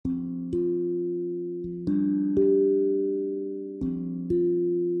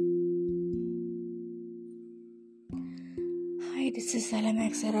This is Salam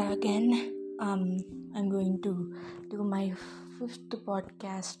Axara again. I'm going to do my fifth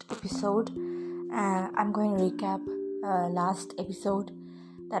podcast episode. I'm going to recap last episode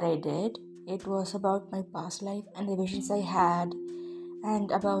that I did. It was about my past life and the visions I had, and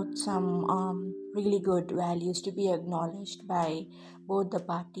about some really good values to be acknowledged by both the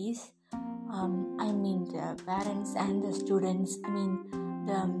parties. The parents and the students.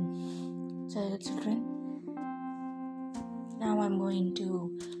 The children. Now I'm going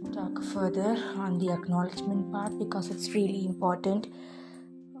to talk further on the acknowledgement part because it's really important.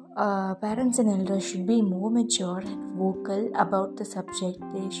 Parents and elders should be more mature and vocal about the subject.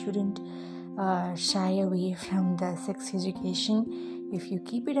 They shouldn't shy away from the sex education. If you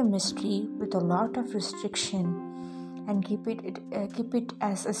keep it a mystery with a lot of restriction and keep it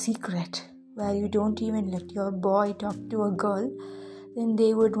as a secret, where you don't even let your boy talk to a girl, then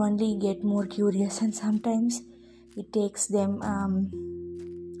they would only get more curious, and sometimes it takes them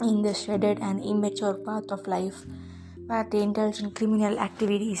in the shredded and immature path of life where they indulge in criminal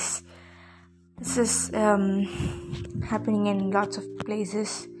activities. This is happening in lots of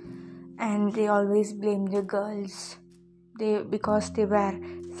places, and they always blame the girls because they wear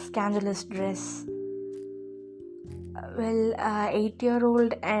scandalous dress.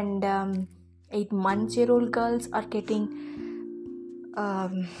 8-year-old and 8-month-old girls are getting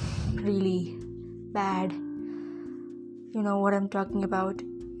really bad. You know what I'm talking about.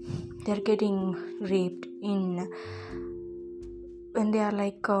 They're getting raped when they are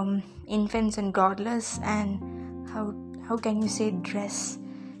like infants and toddlers. And how can you say dress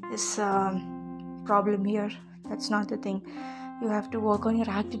is a problem here? That's not the thing. You have to work on your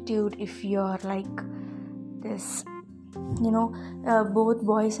attitude if you're like this. Both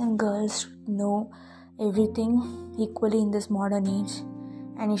boys and girls know everything equally in this modern age,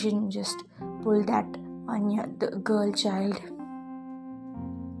 and you shouldn't just pull that on the girl child.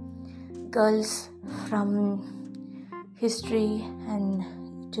 Girls from history and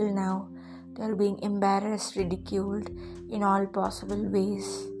till now, they're being embarrassed, ridiculed in all possible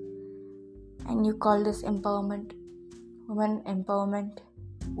ways. And you call this empowerment? Women empowerment?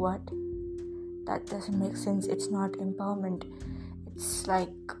 What? That doesn't make sense. It's not empowerment. It's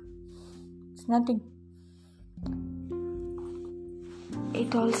nothing.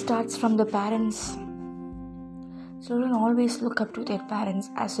 It all starts from the parents. Children always look up to their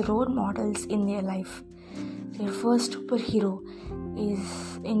parents as role models in their life. Their first superhero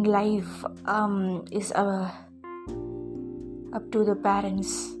in life is up to the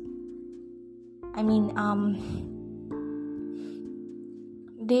parents.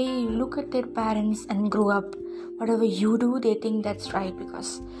 They look at their parents and grow up. Whatever you do, they think that's right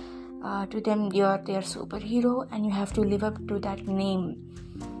because to them you're their superhero and you have to live up to that name.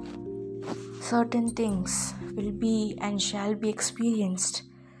 Certain things will be and shall be experienced,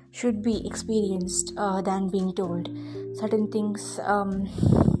 should be experienced than being told. Certain things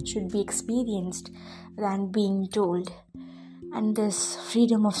should be experienced than being told. And this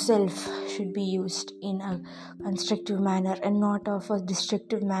freedom of self should be used in a constructive manner and not of a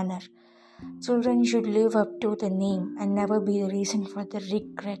destructive manner. Children should live up to the name and never be the reason for the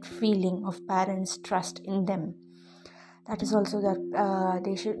regret feeling of parents' trust in them. That is also that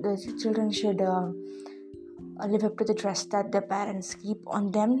the children should live up to the trust that the parents keep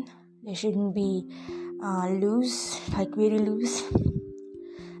on them. They shouldn't be very loose.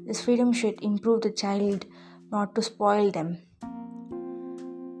 This freedom should improve the child, not to spoil them.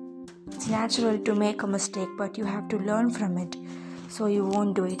 It's natural to make a mistake, but you have to learn from it so you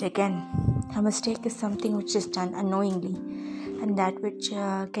won't do it again. A mistake is something which is done unknowingly and that which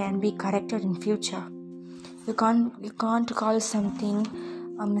can be corrected in future. You can't call something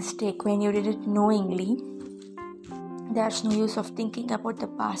a mistake when you did it knowingly. There's no use of thinking about the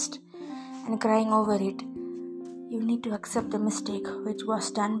past and crying over it. You need to accept the mistake which was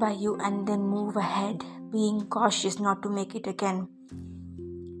done by you and then move ahead, being cautious not to make it again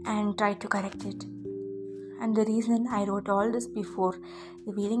and try to correct it. And the reason I wrote all this before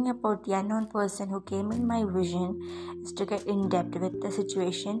revealing about the unknown person who came in my vision is to get in depth with the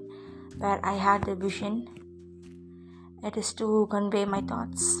situation where I had the vision. It is to convey my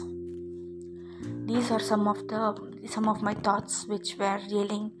thoughts. These are some of my thoughts which were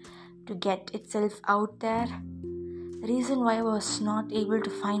yelling to get itself out there. The reason why I was not able to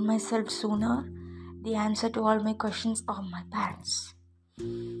find myself sooner, the answer to all my questions are my parents.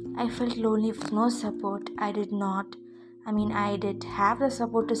 I felt lonely with no support. I did have the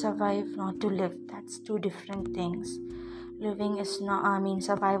support to survive, not to live. That's two different things.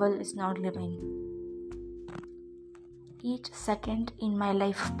 Survival is not living. Each second in my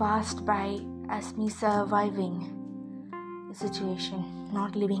life passed by as me surviving. the situation,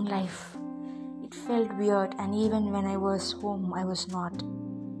 not living life. It felt weird, and even when I was home, I was not.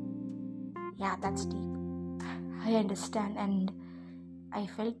 Yeah, that's deep. I understand, and I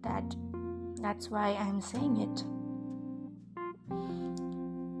felt that. That's why I'm saying it.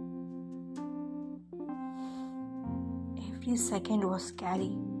 Every second was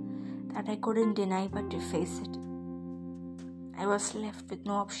scary, that I couldn't deny but to face it. I was left with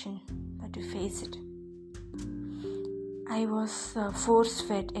no option but to face it. I was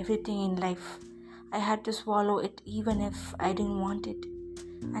force-fed everything in life. I had to swallow it even if I didn't want it.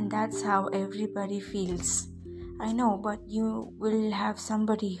 And that's how everybody feels. I know, but you will have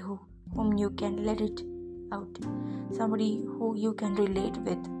somebody whom you can let it out. Somebody who you can relate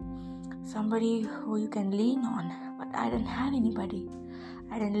with. Somebody who you can lean on. But I didn't have anybody.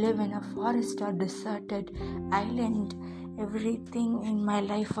 I didn't live in a forest or deserted island. Everything in my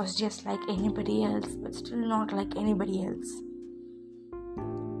life was just like anybody else, but still not like anybody else.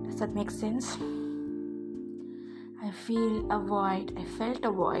 Does that make sense? I felt a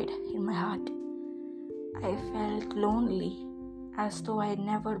void in my heart. I felt lonely, as though I had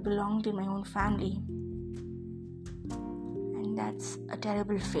never belonged in my own family. And that's a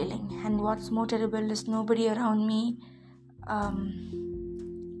terrible feeling. And what's more terrible is nobody around me.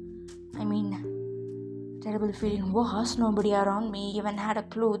 Terrible feeling was nobody around me even had a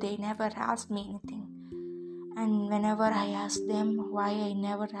clue. They never asked me anything. And whenever I asked them why I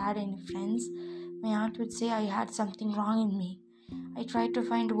never had any friends, my aunt would say I had something wrong in me. I tried to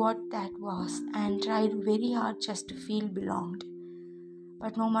find what that was and tried very hard just to feel belonged.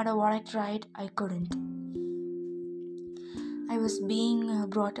 But no matter what I tried, I couldn't. I was being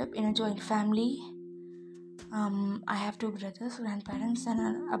brought up in a joint family. I have two brothers, grandparents,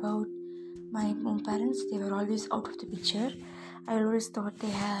 and about my own parents, they were always out of the picture. I always thought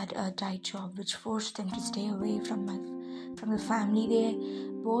they had a tight job which forced them to stay away from the family. They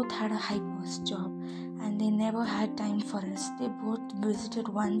both had a high post job and they never had time for us. They both visited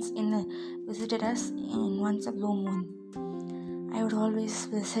us in once a blue moon. I would always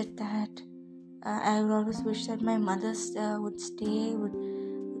wish that my mother's would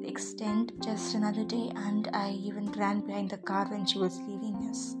extend just another day, and I even ran behind the car when she was leaving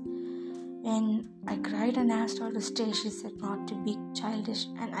us. When I cried and asked her to stay, she said not to be childish,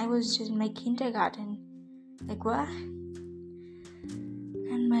 and I was just in my kindergarten. Like what?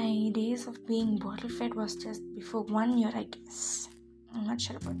 And my days of being bottle fed was just before 1 year, I guess. I'm not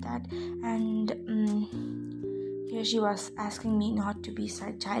sure about that. And here she was asking me not to be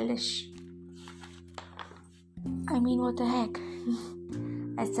so childish. I mean, what the heck?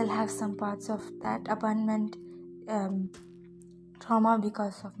 I still have some parts of that abandonment trauma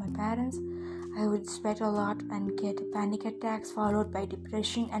because of my parents. I would sweat a lot and get panic attacks followed by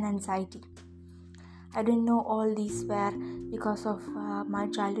depression and anxiety. I didn't know all these were because of my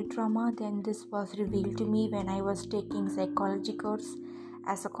childhood trauma. Then this was revealed to me when I was taking psychology course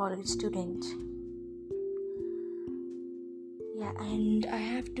as a college student. Yeah, and I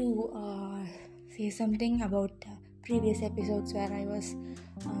have to say something about previous episodes where I was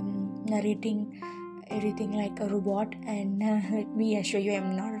narrating everything like a robot, and let me assure you,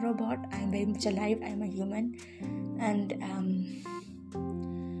 I'm not a robot. I'm very much alive. I'm a human, and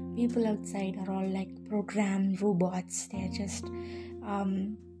people outside are all like programmed robots. They're just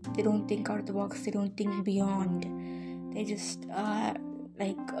they don't think out of the box. They don't think beyond. They just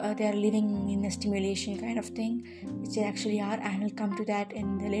they're living in a stimulation kind of thing, which they actually are, and I'll come to that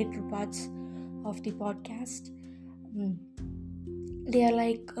in the later parts of the podcast. They are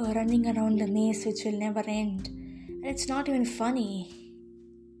like running around the maze which will never end, and it's not even funny.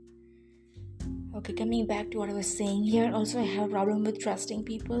 Okay, coming back to what I was saying here, also I have a problem with trusting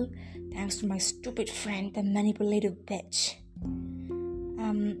people thanks to my stupid friend, the manipulative bitch.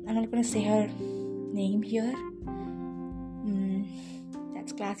 I'm not gonna say her name here.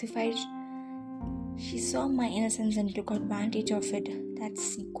 That's classified. She saw my innocence and took advantage of it.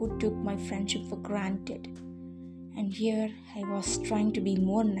 That's good, took my friendship for granted. And here I was trying to be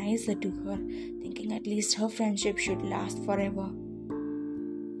more nicer to her, thinking at least her friendship should last forever.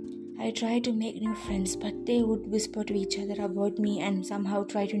 I tried to make new friends, but they would whisper to each other about me and somehow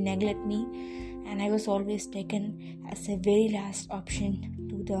try to neglect me, and I was always taken as a very last option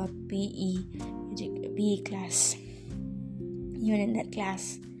to the PE class, even in that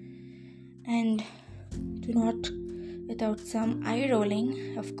class. And without some eye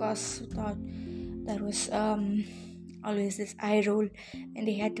rolling, of course, thought there was always this eye roll when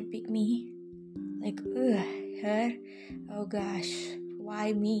they had to pick me, like, her, oh gosh,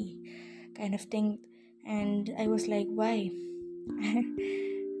 why me, kind of thing. And I was like, why?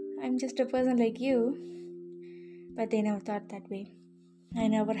 I'm just a person like you. but they never thought that way. I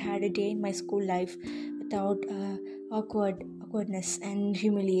never had a day in my school life without awkwardness and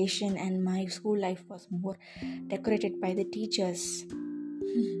humiliation, and my school life was more decorated by the teachers.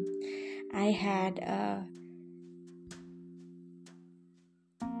 I had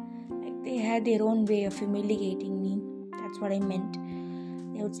they had their own way of humiliating me. That's what I meant.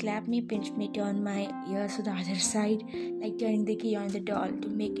 They would slap me, pinch me, turn my ears to the other side, like turning the key on the doll to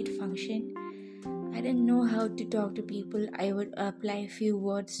make it function. I didn't know how to talk to people. I would apply a few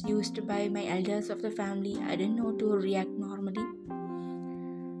words used by my elders of the family. I didn't know to react normally.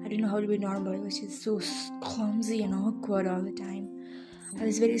 I didn't know how to be normal. I was just so clumsy and awkward all the time. I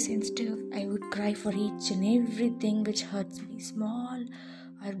was very sensitive. I would cry for each and everything which hurts me, small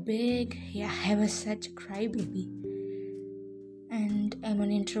or big. Yeah, I was such a crybaby. And I'm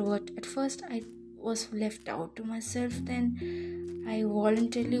an introvert. At first, I was left out to myself. Then I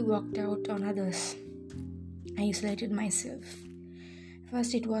voluntarily walked out on others. I isolated myself.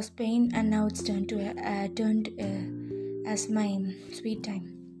 First it was pain, and now it's turned as my sweet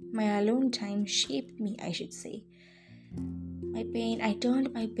time. My alone time shaped me, I should say. I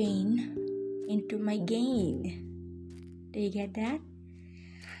turned my pain into my gain. Do you get that?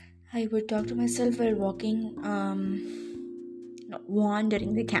 I would talk to myself while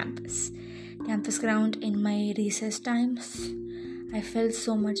wandering the campus ground in my recess times. I felt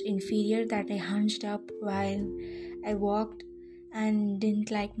so much inferior that I hunched up while I walked and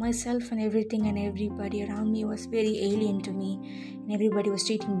didn't like myself, and everything and everybody around me was very alien to me, and everybody was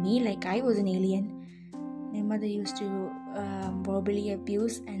treating me like I was an alien. My mother used to verbally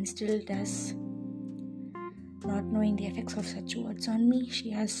abuse and still does. Not knowing the effects of such words on me,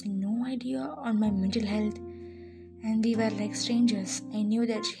 she has no idea on my mental health, and we were like strangers. I knew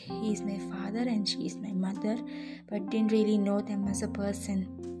that he is my father and she is my mother, but didn't really know them as a person.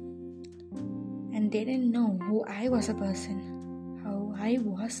 And they didn't know who I was a person, how I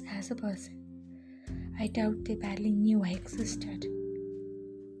was as a person. I doubt they barely knew I existed.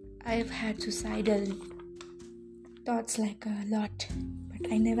 I've had suicidal thoughts like a lot,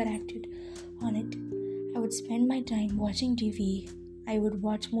 but I never acted on it. I would spend my time watching TV. I would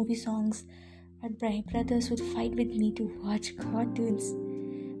watch movie songs, but my brothers would fight with me to watch cartoons.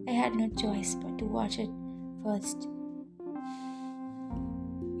 I had no choice but to watch it first.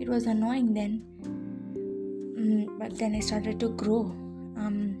 It was annoying then, but then I started to grow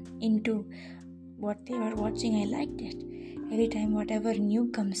into what they were watching. I liked it. Every time whatever new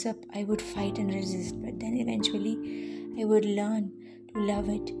comes up, I would fight and resist, but then eventually I would learn to love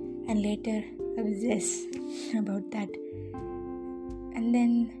it and later obsess about that. And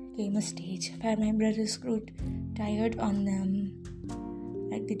then came a stage where my brothers grew tired on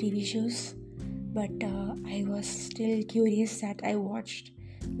like the TV shows, but I was still curious that I watched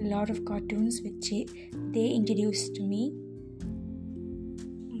a lot of cartoons which they introduced to me.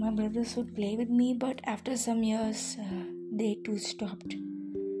 My brothers would play with me, but after some years they too stopped.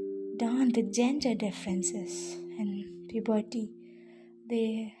 Down the gender differences and puberty,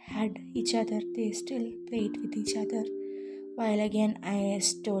 they had each other. They still played with each other, while again I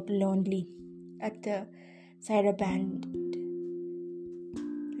stood lonely at the side abandoned.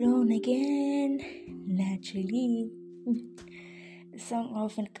 Alone again, naturally. The song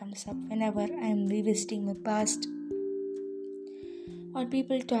often comes up whenever I'm revisiting my past. While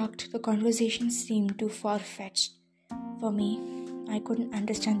people talked, the conversation seemed too far-fetched for me. I couldn't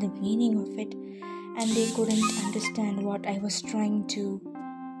understand the meaning of it, and they couldn't understand what I was trying to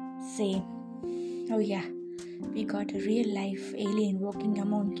say. Oh yeah, we got a real-life alien walking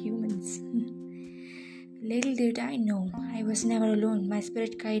among humans. Little did I know, I was never alone. My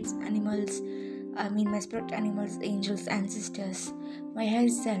spirit animals, angels, ancestors, my higher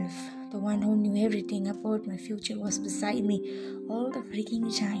self, the one who knew everything about my future, was beside me all the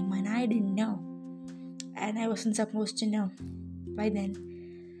freaking time, and I didn't know. And I wasn't supposed to know by then.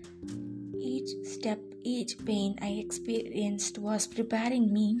 Each step, each pain I experienced was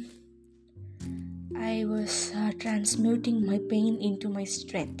preparing me. I was transmuting my pain into my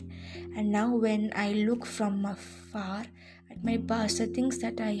strength. And now when I look from afar at my past, the things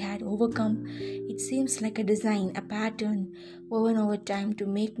that I had overcome, it seems like a design, a pattern woven over time to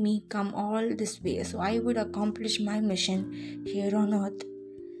make me come all this way so I would accomplish my mission here on earth.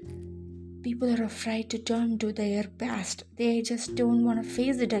 People are afraid to turn to their past. They just don't want to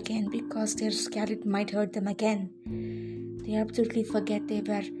face it again because they're scared it might hurt them again. They absolutely forget they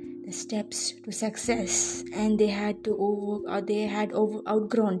were the steps to success and they had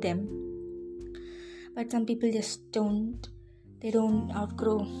outgrown them. But some people just don't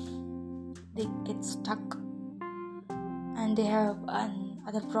outgrow. They get stuck and they have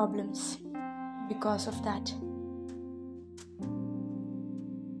other problems because of that.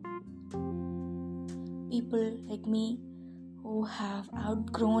 people like me who have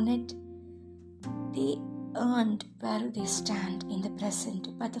outgrown it, they earned where they stand in the present.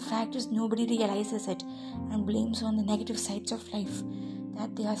 But the fact is, nobody realizes it and blames on the negative sides of life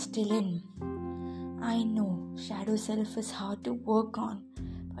that they are still in. I know shadow self is hard to work on,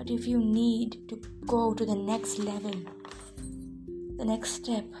 but if you need to go to the next level, the next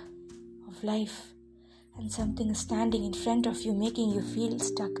step of life, and something is standing in front of you making you feel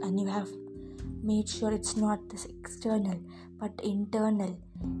stuck, and you have made sure it's not this external but internal,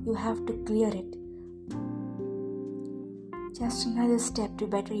 you have to clear it. Just another step to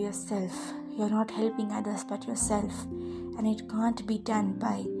better yourself. You're not helping others but yourself, and it can't be done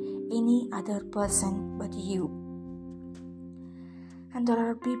by any other person but you. And there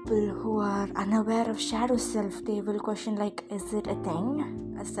are people who are unaware of shadow self. They will question like, is it a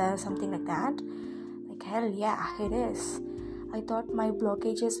thing? Is there something like that? Like, hell yeah, it is. I thought my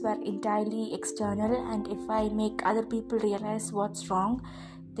blockages were entirely external, and if I make other people realize what's wrong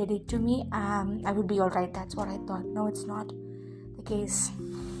they did to me, I would be alright. That's what I thought. No, it's not the case.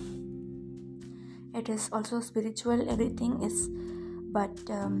 It is also spiritual, everything is, but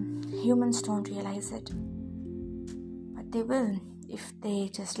humans don't realize it. But they will if they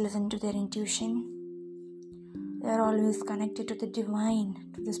just listen to their intuition. They are always connected to the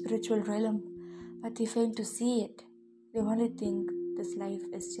divine, to the spiritual realm, but they fail to see it. They only think this life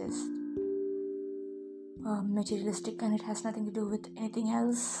is just materialistic and it has nothing to do with anything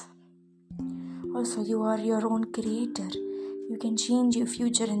else. Also, you are your own creator. You can change your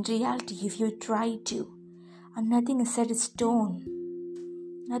future and reality if you try to. And nothing is set in stone.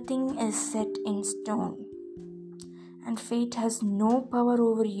 Nothing is set in stone. And fate has no power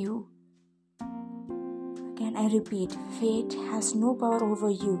over you. Again, I repeat, fate has no power over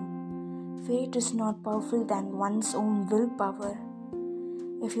you. Fate is not powerful than one's own willpower.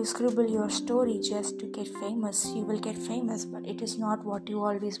 If you scribble your story just to get famous, you will get famous, but it is not what you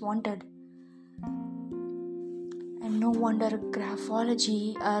always wanted. And no wonder a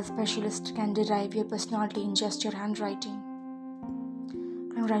graphology specialist can derive your personality in just your handwriting.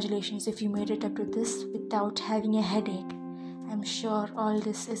 Congratulations if you made it up to this without having a headache. I'm sure all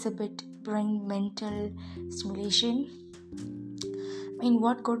this is a bit brain mental stimulation. I mean,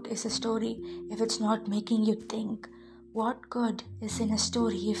 what good is a story if it's not making you think? What good is in a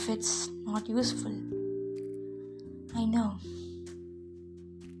story if it's not useful? I know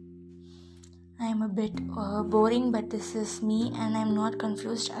I'm a bit boring, but this is me, and I'm not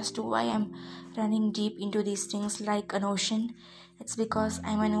confused as to why I'm running deep into these things like an ocean. It's because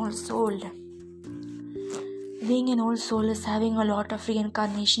I'm an old soul. Being an old soul is having a lot of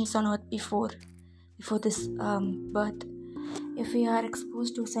reincarnations on earth before this birth. If we are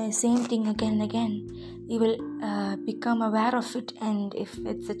exposed to the same thing again and again, we will become aware of it. And if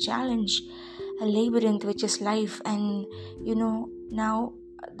it's a challenge, a labyrinth which is life, and now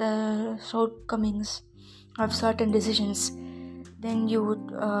the shortcomings of certain decisions, then you would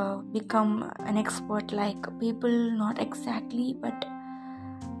become an expert like people, not exactly, but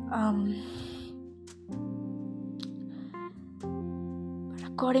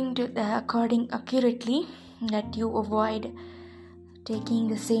according accurately, that you avoid taking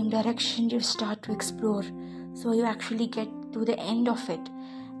the same direction. You start to explore, so you actually get to the end of it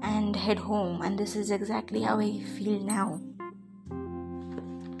and head home. And this is exactly how I feel now.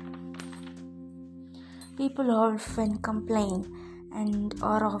 People often complain and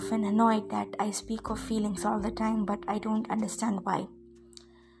are often annoyed that I speak of feelings all the time, but I don't understand why.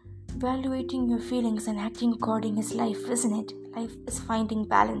 Evaluating your feelings and acting according is life, isn't it? Life is finding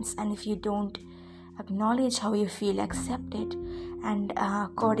balance, and if you don't acknowledge how you feel, accept it, and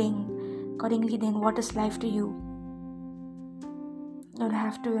accordingly, then what is life to you? You'll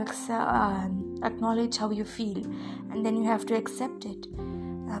have to acknowledge how you feel, and then you have to accept it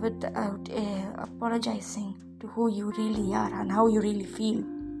without apologizing to who you really are and how you really feel.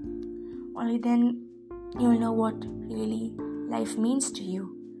 Only then you'll know what really life means to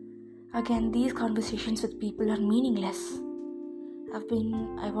you. Again, these conversations with people are meaningless.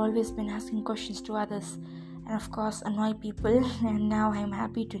 I've always been asking questions to others, and of course annoy people, and now I'm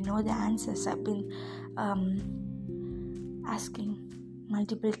happy to know the answers. I've been asking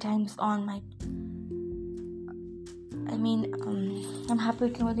multiple times on my I'm happy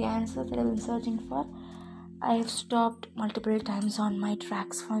to know the answers that I've been searching for. I have stopped multiple times on my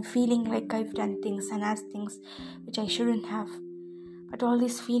tracks from feeling like I've done things and asked things which I shouldn't have. But all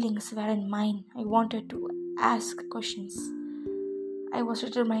these feelings weren't mine. I wanted to ask questions. I was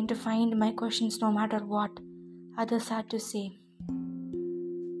determined to find my questions no matter what others had to say.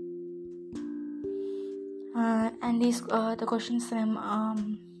 And these the questions that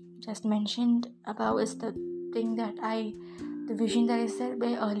I'm just mentioned above is the thing that the vision that I said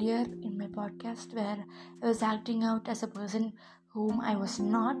way earlier in my podcast, where I was acting out as a person whom I was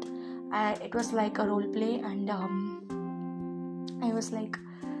not. It was like a role play, and I was like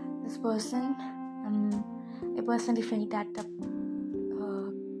this person. I personally felt that the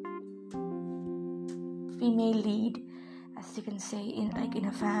female lead, as you can say, in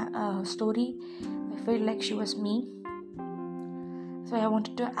a story, I felt like she was me. So I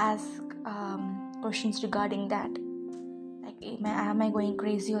wanted to ask questions regarding that. Like, am I going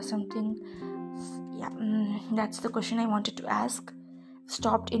crazy or something? Yeah, that's the question I wanted to ask.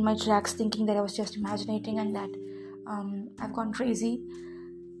 Stopped in my tracks thinking that I was just imagining and that I've gone crazy.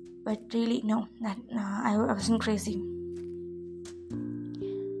 But really, no, I wasn't crazy.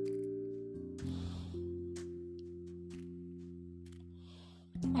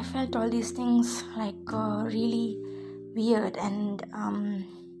 I felt all these things like really weird, and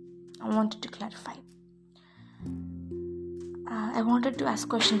I wanted to clarify. I wanted to ask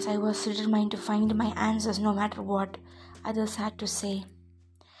questions. I was determined to find my answers no matter what others had to say.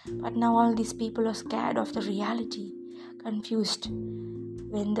 But now all these people are scared of the reality, confused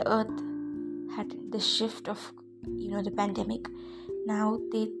when the earth had the shift of the pandemic. Now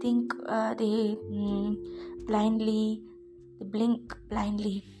they think they blink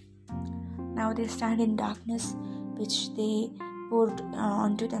blindly. Now they stand in darkness which they poured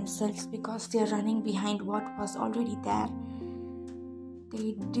onto themselves because they are running behind what was already there.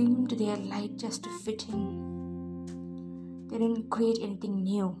 They dimmed their light just to fit in. They didn't create anything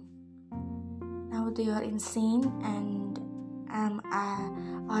new. Now they are insane, and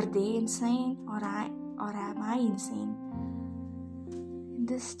are they insane or am I insane? In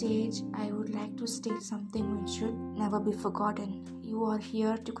this stage, I would like to state something which should never be forgotten. You are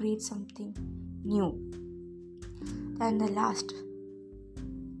here to create something new than the last,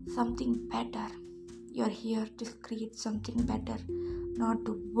 something better. You are here to create something better, not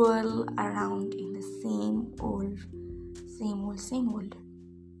to whirl around in the same old.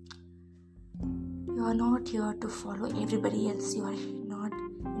 You are not here to follow everybody else. You are not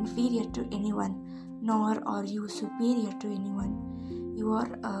inferior to anyone, nor are you superior to anyone. You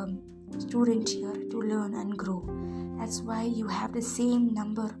are a student here to learn and grow. That's why you have the same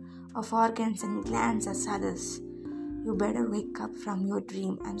number of organs and glands as others. You better wake up from your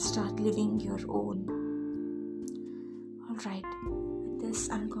dream and start living your own. Alright, with this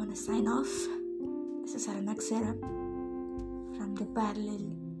I'm gonna sign off. This is Aramaxera from the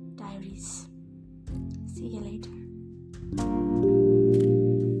Parallel Diaries. See you later.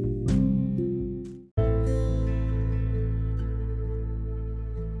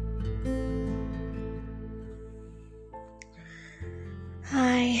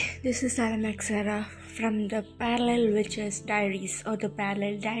 Hi, this is Aramaxera from the Parallel Witches Diaries or the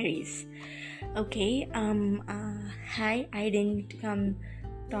Parallel Diaries. Okay, hi, I didn't come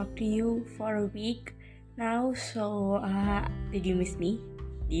talk to you for a week now, so did you miss me?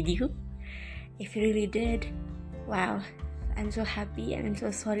 Did you? If you really did, wow, I'm so happy, and I'm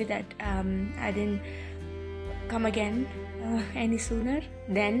so sorry that I didn't come again any sooner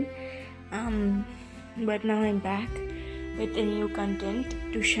then, but now I'm back with a new content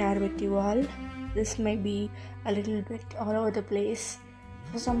to share with you all. This may be a little bit all over the place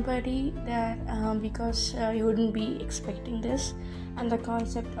for somebody that because you wouldn't be expecting this, and the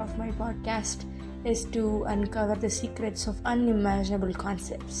concept of my podcast is to uncover the secrets of unimaginable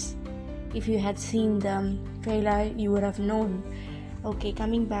concepts. If you had seen the trailer, you would have known. Okay,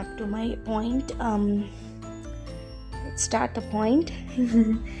 coming back to my point, let's start the point. I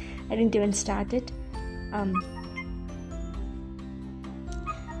didn't even start it.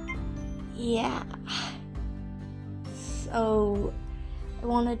 Yeah, so I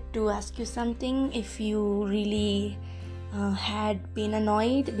wanted to ask you something. If you really had been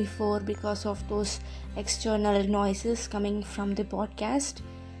annoyed before because of those external noises coming from the podcast,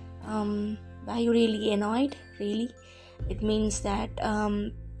 are you really annoyed? Really? It means that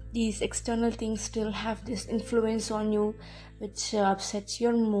these external things still have this influence on you, which upsets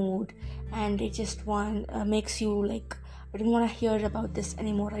your mood, and it just makes you like, I don't want to hear about this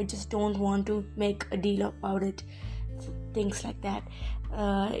anymore. I just don't want to make a deal about it. Things like that.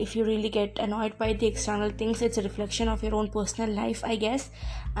 If you really get annoyed by the external things, it's a reflection of your own personal life, I guess.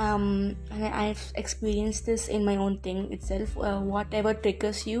 And I've experienced this in my own thing itself. Whatever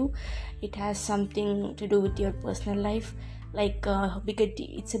triggers you, it has something to do with your personal life. Like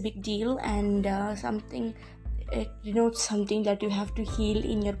it's a big deal, and it denotes something that you have to heal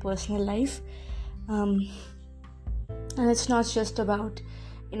in your personal life. And it's not just about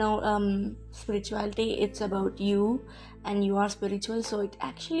spirituality. It's about you and you are spiritual, so it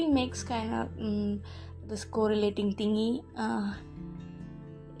actually makes kind of this correlating thingy,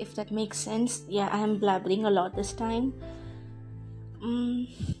 if that makes sense. Yeah, I am blabbering a lot this time.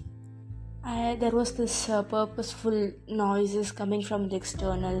 There was this purposeful noises coming from the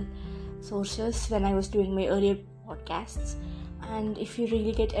external sources when I was doing my earlier podcasts, and if you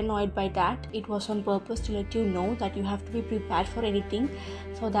really get annoyed by that, it was on purpose to let you know that you have to be prepared for anything,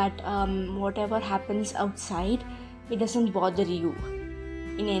 so that whatever happens outside, it doesn't bother you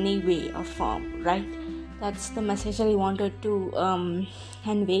in any way or form, right? That's the message I wanted to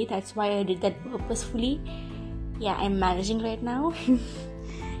convey. That's why I did that purposefully. Yeah, I'm managing right now.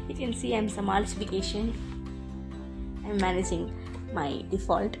 You can see I'm Samalsification. I'm managing my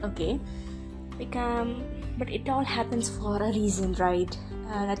default, okay? But it all happens for a reason, right?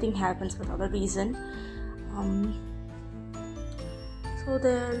 Nothing happens without a reason. So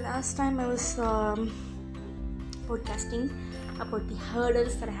the last time I was podcasting about the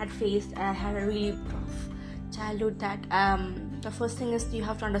hurdles that I had faced, I had a really rough childhood. That the first thing is you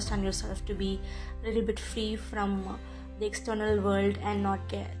have to understand yourself to be a little bit free from the external world and not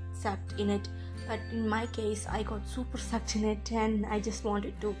get sucked in it. But in my case, I got super sucked in it, and I just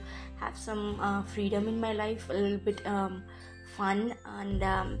wanted to have some freedom in my life, a little bit fun,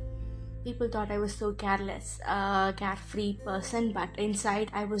 and people thought I was so careless, carefree person, but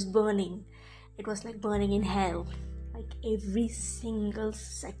inside I was burning. It was like burning in hell, like every single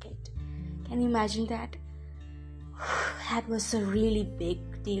second. Can you imagine that? That was a really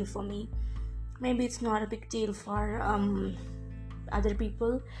big deal for me. Maybe it's not a big deal for other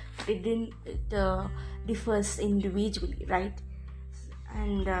people, but it differs individually, right?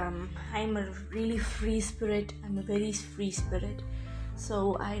 And I'm a really free spirit. I'm a very free spirit,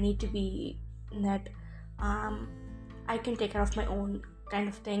 so I need to be that I can take care of my own kind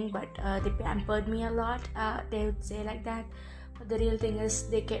of thing. But they pampered me a lot, they would say like that, but the real thing is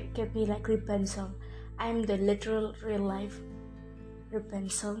they kept me like Rapunzel. I'm the literal real life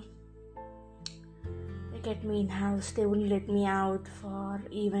Rapunzel. They kept me in house. They wouldn't let me out for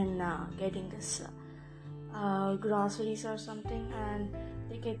even getting this groceries or something, and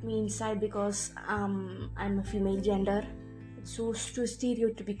they kept me inside because I'm a female gender. It's so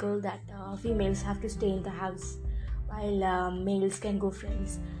stereotypical that females have to stay in the house while males can go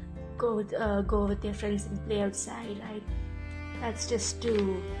with their friends and play outside, right? That's just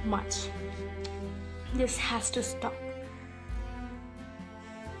too much. This has to stop.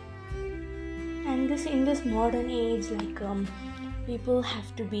 And in this modern age, like people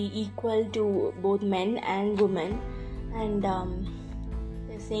have to be equal to both men and women, and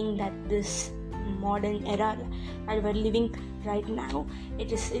they're saying that this modern era that we're living right now,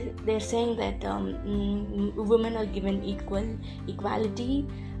 they're saying that women are given equality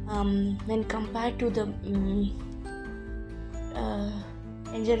when compared to the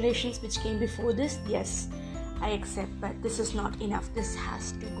generations which came before this. Yes, I accept, but this is not enough. This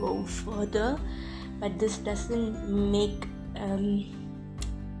has to go further, but this doesn't make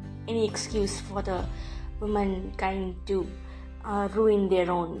any excuse for the womankind to ruin their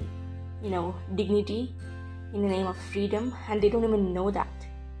own, dignity in the name of freedom, and they don't even know that.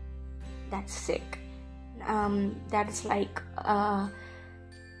 That's sick. That is like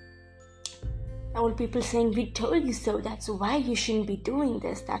old people saying, "We told you so, that's why you shouldn't be doing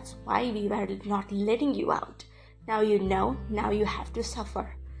this, that's why we were not letting you out. Now you know, now you have to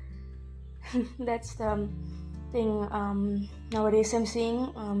suffer." That's the thing nowadays I'm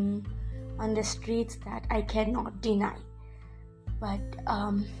seeing on the streets that I cannot deny. But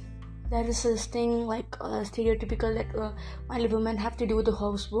there is this thing like stereotypical that while women have to do the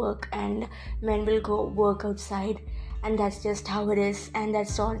housework and men will go work outside, and that's just how it is, and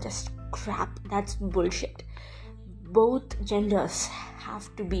that's all just crap. That's bullshit. Both genders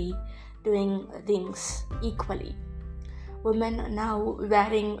have to be doing things equally. Women now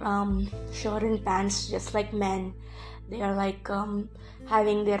wearing shirt and pants just like men. They are like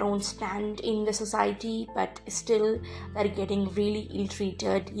having their own stand in the society, but still they're getting really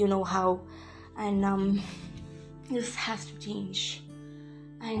ill-treated, you know how. And this has to change.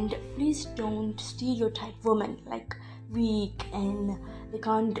 And please don't stereotype women like weak and they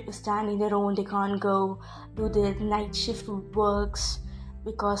can't stand in their own, they can't go do their night shift works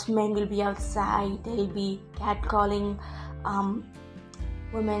because men will be outside, they'll be catcalling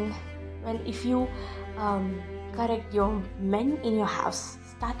women. If you correct your men in your house,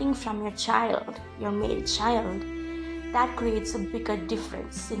 starting from your male child, that creates a bigger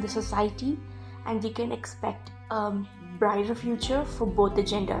difference in the society, and we can expect a brighter future for both the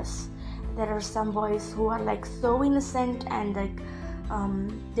genders. There are some boys who are like so innocent and like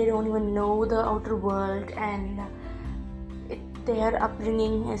they don't even know the outer world, and their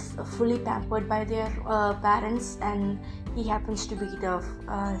upbringing is fully pampered by their parents, and he happens to be the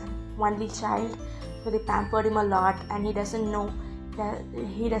only child, so they pampered him a lot, and he doesn't know that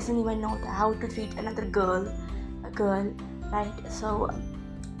he doesn't even know how to treat another a girl, right? So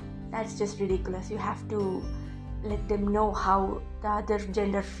that's just ridiculous. You have to let them know how the other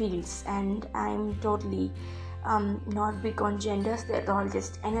gender feels, and I'm totally not big on genders. They're all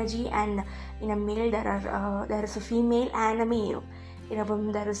just energy, and in a male there is a female and a male. In a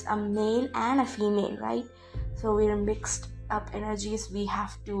woman there is a male and a female, right? So we're mixed up energies. We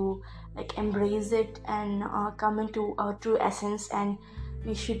have to like embrace it and come into our true essence, and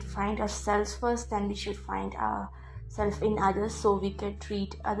we should find ourselves first, and we should find ourselves in others, so we can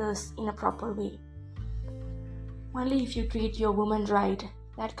treat others in a proper way. Only if you treat your woman right,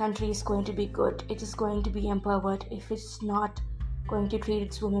 that country is going to be good. It is going to be empowered. If it's not going to treat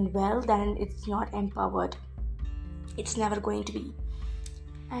its women well, then it's not empowered. It's never going to be.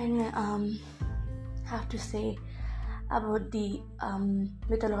 And have to say about the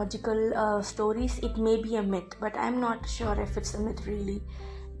mythological stories, it may be a myth, but I'm not sure if it's a myth really,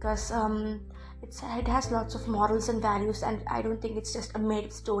 because it has lots of morals and values, and I don't think it's just a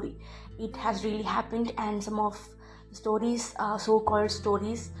made story. It has really happened, and some of the stories, so-called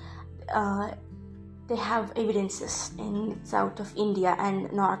stories, they have evidences in south of India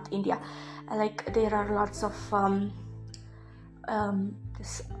and North India. Like there are lots of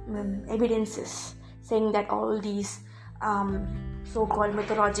evidences saying that all these so-called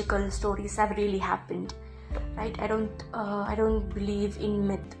mythological stories have really happened, right? I don't believe in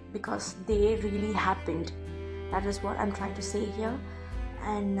myth, because they really happened. That is what I'm trying to say here.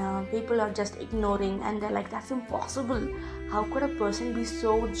 And people are just ignoring, and they're like, that's impossible. How could a person be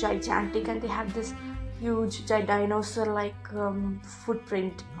so gigantic and they have this huge dinosaur like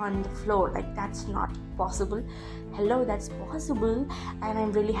footprint on the floor? Like, that's not possible. Hello, that's possible. And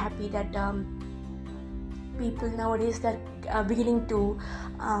I'm really happy that people nowadays that are beginning to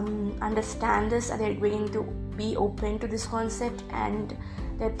understand this, and they're beginning to be open to this concept, and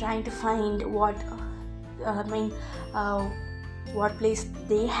they're trying to find what place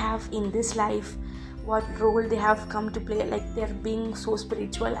they have in this life, what role they have come to play. Like, they're being so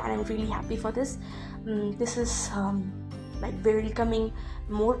spiritual, and I'm really happy for this. This is like welcoming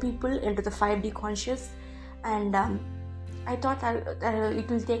more people into the 5D conscious, and I thought it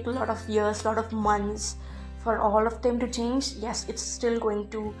will take a lot of years, a lot of months for all of them to change. Yes, it's still going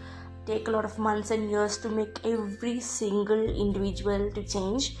to take a lot of months and years to make every single individual to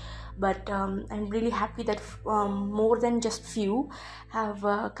change, but I'm really happy that more than just few have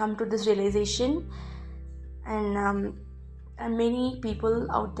come to this realization, and many people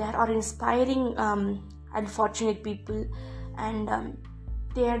out there are inspiring unfortunate people, and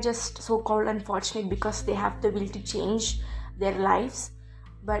they are just so-called unfortunate because they have the will to change their lives,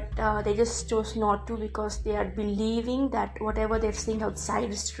 but they just chose not to, because they are believing that whatever they're seeing outside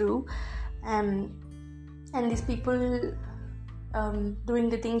is true, and these people doing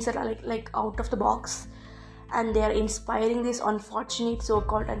the things that are like out of the box, and they are inspiring these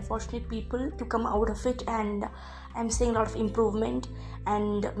so-called unfortunate people to come out of it. And I'm seeing a lot of improvement,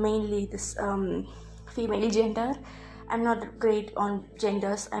 and mainly this female gender. I'm not great on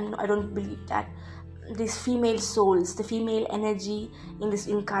genders, and I don't believe that these female souls, the female energy in this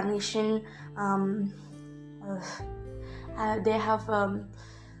incarnation, they have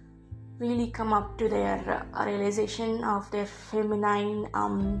really come up to their realization of their feminine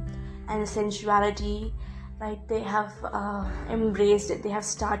and sensuality, right? They have embraced it. They have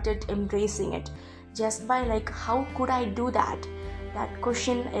started embracing it just by like, how could I do that? That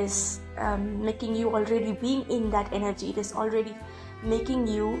question is making you already being in that energy. It is already making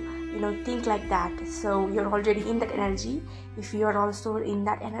you think like that. So you're already in that energy. If you're also in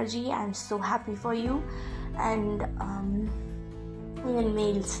that energy, I'm so happy for you. And even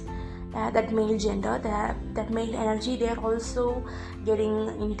males, that male gender, that male energy, they're also getting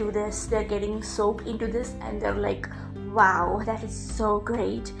into this. They're getting soaked into this, and they're like, wow, that is so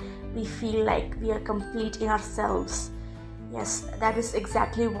great. We feel like we are complete in ourselves. Yes, that is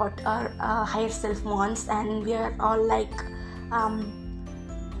exactly what our higher self wants, and we are all like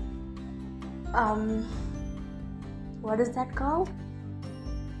what is that called?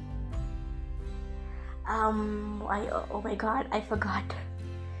 Oh my god, I forgot.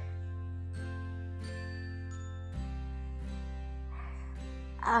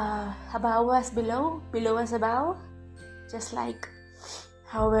 Above us below us above, just like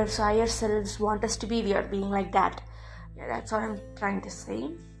how our higher selves want us to be, we are being like that. Yeah, that's what I'm trying to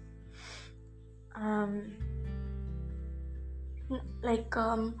say.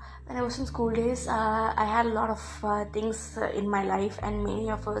 When I was in school days, I had a lot of things in my life, and many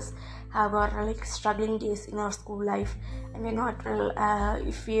of us have our like struggling days in our school life, and we're not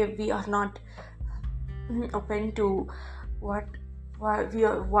if we are not open to what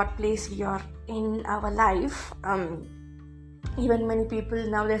what place we are in our life. Even many people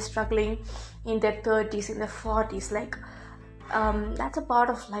now, they're struggling in their 30s, in their 40s, that's a part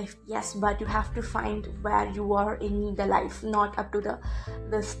of life, yes, but you have to find where you are in the life, not up to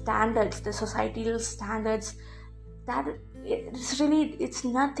the standards, the societal standards. That it's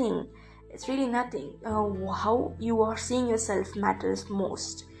nothing. It's really nothing. How you are seeing yourself matters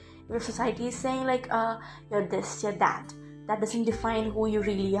most. If society is saying you're this, you're that, that doesn't define who you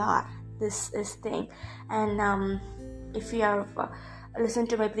really are. This is thing. And if you have listened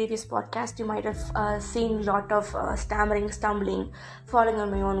to my previous podcast, you might have seen a lot of stammering, stumbling, falling on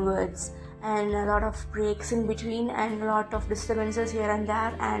my own words, and a lot of breaks in between, and a lot of disturbances here and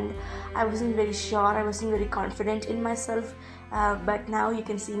there, and I wasn't very sure, I wasn't very confident in myself, but now you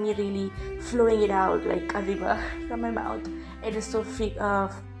can see me really flowing it out like a river from my mouth. It is so free,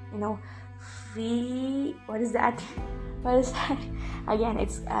 free. What is that? Again,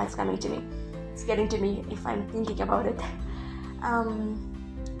 it's coming to me, it's getting to me if I'm thinking about it.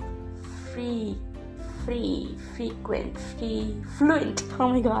 Free, frequent, free, fluent. Oh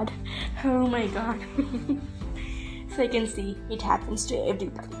my god. So I can see it happens to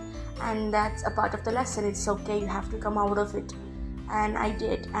everybody, and that's a part of the lesson. It's okay, you have to come out of it, and I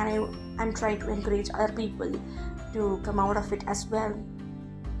did, and I'm trying to encourage other people to come out of it as well.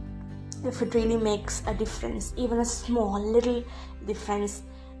 If it really makes a difference, even a small little difference,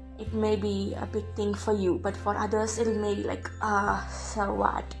 it may be a big thing for you, but for others it may be like, so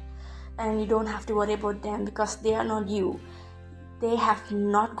what? And you don't have to worry about them, because they are not you. They have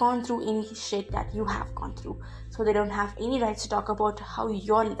not gone through any shit that you have gone through, so they don't have any rights to talk about how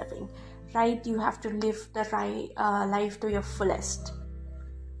you're living, right? You have to live the right life to your fullest,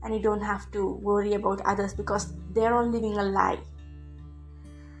 and you don't have to worry about others, because they're all living a lie,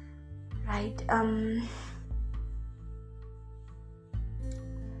 right?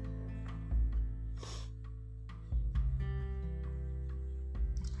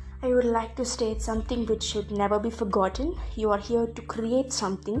 I would like to state something which should never be forgotten. You are here to create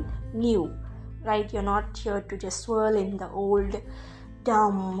something new, right? You're not here to just swirl in the old,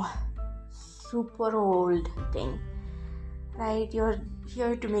 dumb, super old thing, right? You're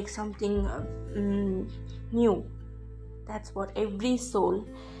here to make something new. That's what every soul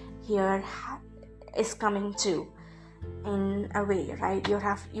here is coming to, in a way, right? You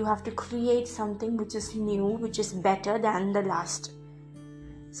have to create something which is new, which is better than the last.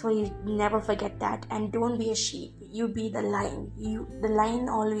 So you never forget that, and don't be a sheep. You be the lion. The lion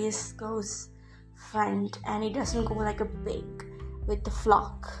always goes front, and it doesn't go like a pig with the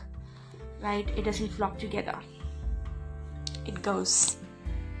flock, right? It doesn't flock together. It goes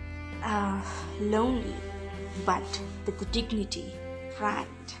lonely, but with the dignity, pride,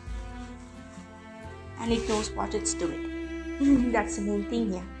 and it knows what it's doing. That's the main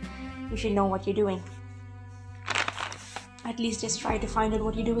thing here. You should know what you're doing. At least just try to find out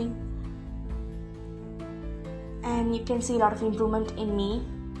what you're doing, and you can see a lot of improvement in me.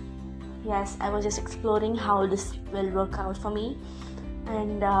 Yes, I was just exploring how this will work out for me,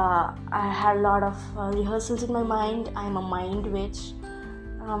 and I had a lot of rehearsals in my mind. I'm a mind witch.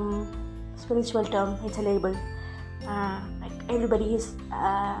 Spiritual term, it's a label. Like everybody is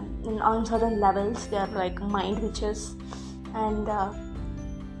on certain levels, they are like mind witches, and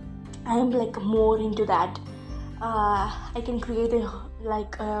I'm like more into that. I can create a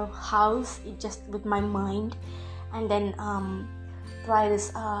house just with my mind, and then try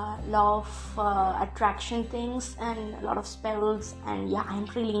this law of attraction things and a lot of spells, and yeah, I'm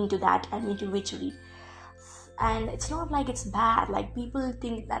really into that. I'm into witchery, and it's not like it's bad. Like people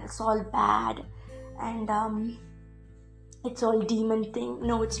think that it's all bad and it's all demon thing.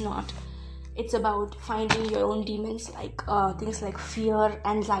 No, it's not. It's about finding your own demons, like things like fear,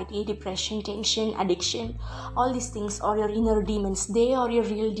 anxiety, depression, tension, addiction. All these things are your inner demons. They are your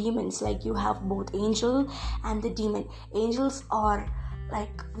real demons. Like you have both angel and the demon. Angels are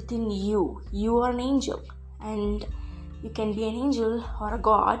like within you. You are an angel, and you can be an angel or a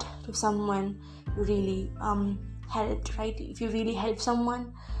god to someone you really helped, right? If you really help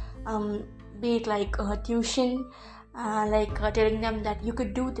someone, be it like tuition, telling them that you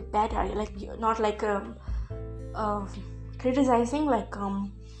could do the better, like not like criticizing, like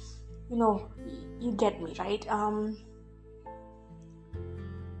you get me, right?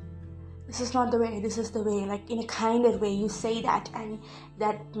 This is not the way, this is the way, like in a kinder way you say that, and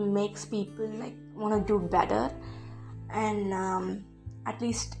that makes people like want to do better. and at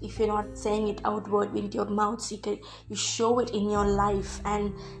least if you're not saying it outward with your mouths, you show it in your life,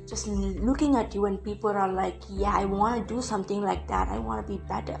 and just looking at you and people are like, yeah, I want to do something like that, I want to be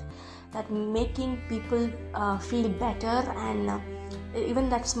better. That making people feel better, and even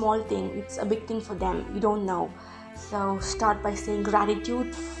that small thing, it's a big thing for them, you don't know. So start by saying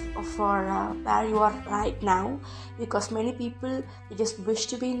gratitude for where you are right now, because many people, they just wish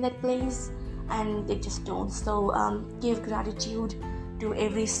to be in that place and they just don't. So give gratitude to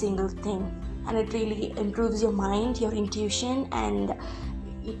every single thing, and it really improves your mind, your intuition, and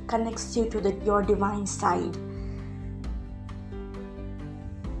it connects you to your divine side.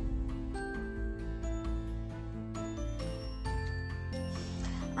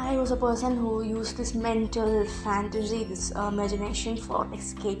 I was a person who used this mental fantasy, this imagination for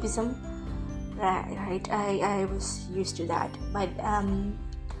escapism. Right. I was used to that, but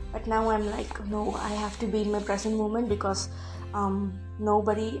now I'm like, no, I have to be in my present moment, because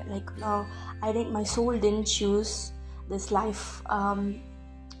nobody, I didn't, my soul didn't choose this life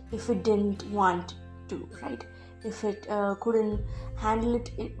if it didn't want to, right? If it couldn't handle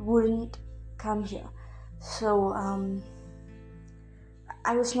it, it wouldn't come here. So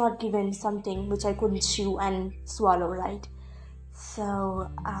I was not given something which I couldn't chew and swallow, right? So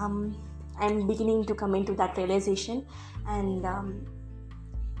I'm beginning to come into that realization, and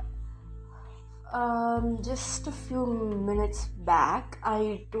just a few minutes back,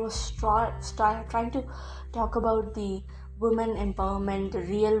 I was trying to talk about the women empowerment, the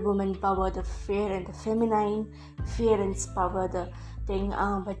real woman power, the fair and the feminine, fear and power, the thing.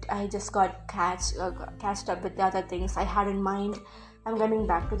 But I just got catched up with the other things I had in mind. I'm coming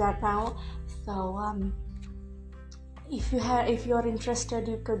back to that now. So if you're interested,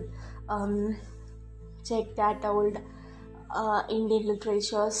 you could check that old Indian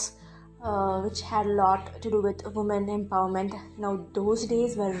literatures, which had a lot to do with women empowerment. Those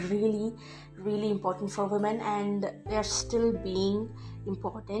days were really, really important for women, and they are still being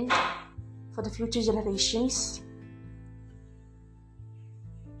important for the future generations.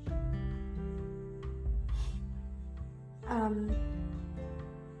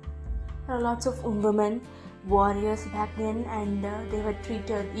 There are lots of women warriors back then, and they were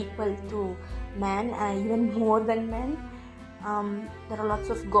treated equal to men, and even more than men. There are lots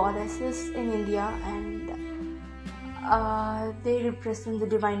of goddesses in India, and they represent the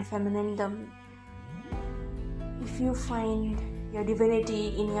divine feminine. If you find your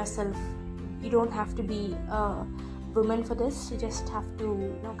divinity in yourself, you don't have to be a woman for this. You just have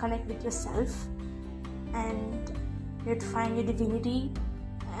to connect with yourself, and you'd find your divinity,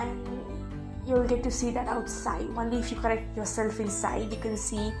 and you'll get to see that outside. Only if you correct yourself inside, you can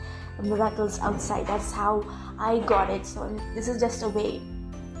see miracles outside. That's how I got it. So this is just a way.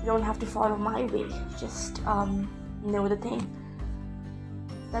 You don't have to follow my way. Just know the thing,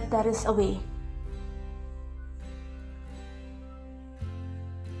 that there is a way.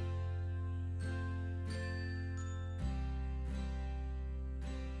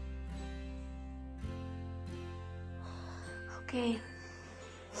 Okay.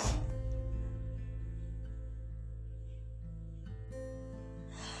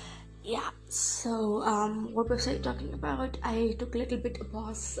 Yeah, so what was I talking about? I took a little bit of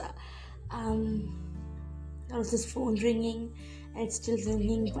pause. There was this phone ringing, and it's still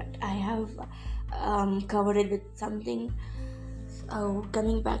ringing, but I have covered it with something. So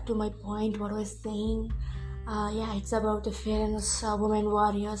coming back to my point, what I was saying, it's about the fearless women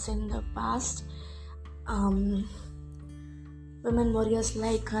warriors in the past. Women warriors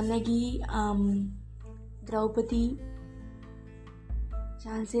like Kannagi, Draupadi,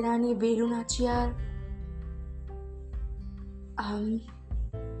 Jhansi Rani, Velu Nachiyar,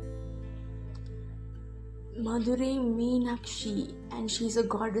 Madurai Meenakshi, and she's a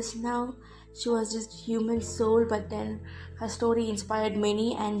goddess now. She was just human soul, but then her story inspired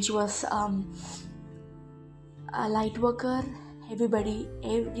many, and she was a light worker.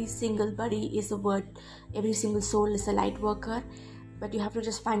 Every single body is a word. Every single soul is a light worker, but you have to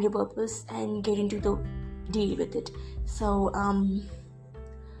just find your purpose and get into the deal with it. So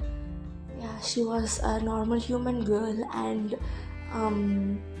she was a normal human girl, and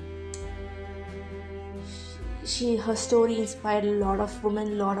her story inspired a lot of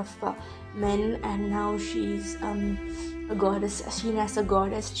women, a lot of men, and now she's a goddess, seen as a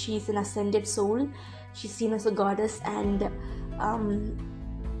goddess. She's an ascended soul. She's seen as a goddess, and I'm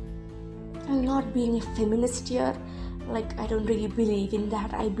not being a feminist here. I don't really believe in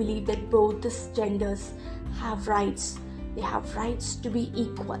that. I believe that both the genders have rights. They have rights to be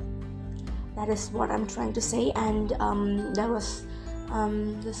equal. That is what I'm trying to say. And there was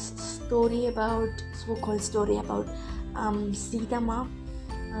this so-called story about Sita Ma,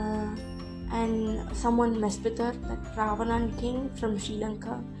 and someone messed with her. That Ravanan king from Sri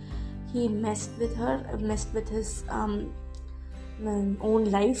Lanka, he messed with his own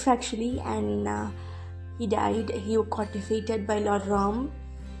life actually, and he died. He got defeated by Lord Ram,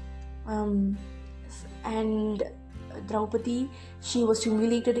 and Draupadi, she was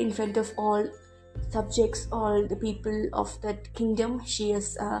humiliated in front of all subjects, all the people of that kingdom. She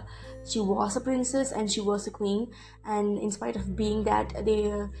was a princess and she was a queen, and in spite of being that,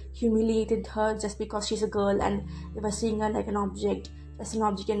 they humiliated her just because she's a girl, and they were seeing her like an object, as an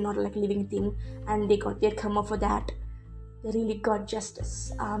object and not like a living thing, and they got their karma for that. They really got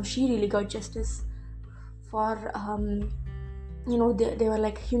justice. She really got justice for they were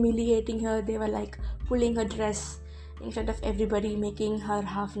like humiliating her. They were like pulling her dress in front of everybody, making her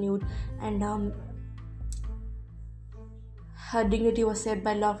half nude, and her dignity was saved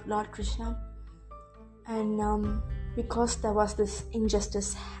by Lord Krishna. And because there was this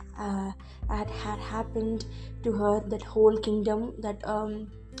injustice that had happened to her, that whole kingdom,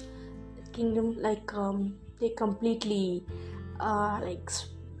 they completely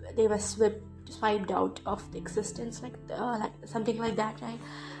they were swiped out of the existence, like something like that, right?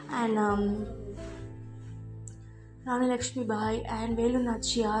 And Rani Lakshmi Bai and Velu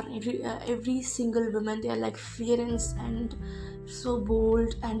Nachiyar, every single woman, they are like fierce and so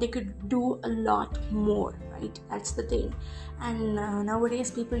bold, and they could do a lot more, right? That's the thing. And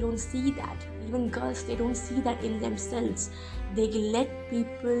nowadays people don't see that. Even girls, they don't see that in themselves. They let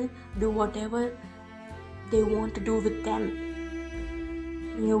people do whatever they want to do with them.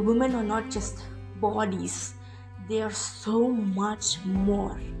 Women are not just bodies. They are so much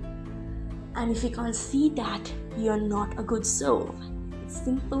more. And if you can't see that, you're not a good soul. It's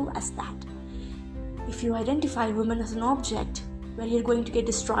simple as that. If you identify women as an object, well, you're going to get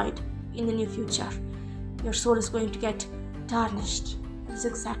destroyed in the near future. Your soul is going to get tarnished. That's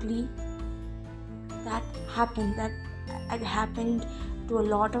exactly that happened. That happened to a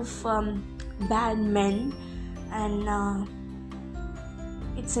lot of bad men, and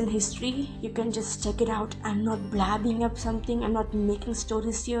it's in history. You can just check it out. I'm not blabbing up something. I'm not making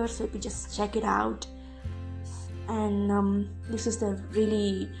stories here, so you can just check it out. And this is the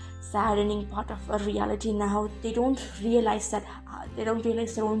really saddening part of our reality now. They don't realize their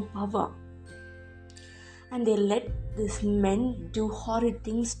own power, and they let these men do horrid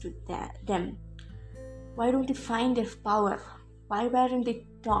things to them. Why don't they find their power? Why weren't they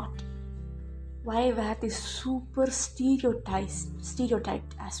taught? Why were they super stereotyped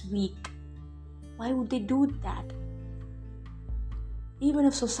as weak? Why would they do that? Even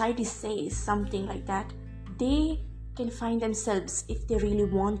if society says something like that, they can find themselves if they really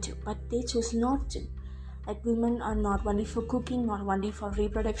want to, but they choose not to. Like, women are not only for cooking, not only for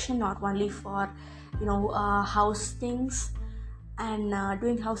reproduction, not only for house things. And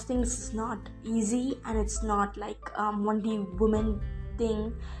doing house things is not easy, and it's not like only women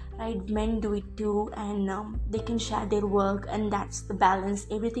thing, right? Men do it too, and they can share their work, and that's the balance.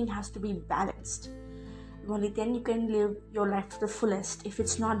 Everything has to be balanced. Only then you can live your life to the fullest. If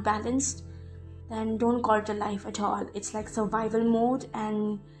it's not balanced, then don't call it a life at all. It's like survival mode,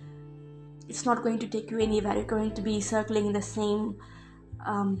 and it's not going to take you anywhere. You're going to be circling in the same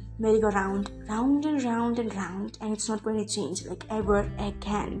merry-go-round, round and round and round, and it's not going to change like ever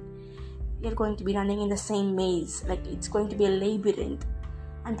again. You're going to be running in the same maze. Like, it's going to be a labyrinth.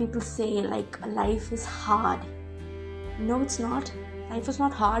 And people say like life is hard. No, it's not. Life is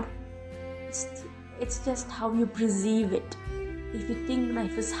not hard. It's just how you perceive it. If you think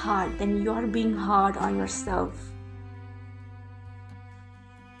life is hard, then you're being hard on yourself.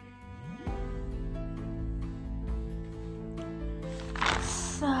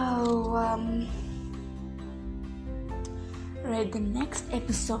 So, right, the next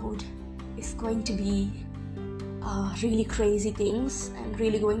episode is going to be really crazy things, and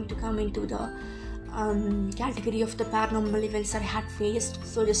really going to come into the category of the paranormal events that I had faced.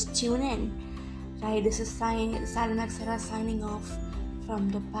 So just tune in. Right, this is Salma Aksara signing off from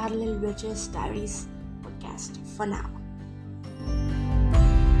the Parallel Witches Diaries podcast for now.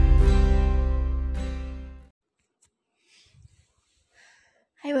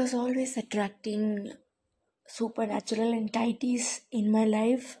 I was always attracting supernatural entities in my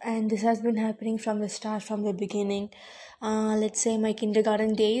life, and this has been happening from the start, from the beginning. Let's say my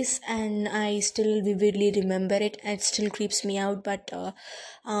kindergarten days, and I still vividly remember it, and it still creeps me out. But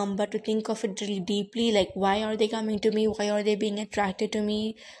to think of it really deeply, like why are they coming to me? Why are they being attracted to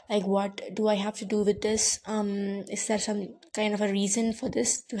me? Like what do I have to do with this? Is there some kind of a reason for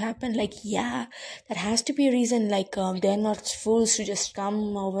this to happen? Like yeah, there has to be a reason. Like they're not fools to just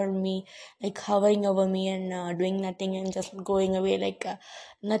come over me, like hovering over me and doing nothing and just going away like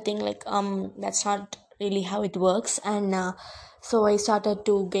nothing. Like that's not really how it works. And so I started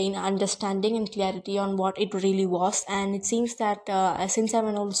to gain understanding and clarity on what it really was. And it seems that since I'm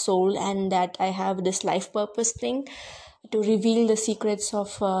an old soul and that I have this life purpose thing to reveal the secrets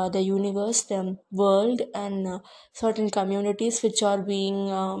of the universe, the world, and certain communities which are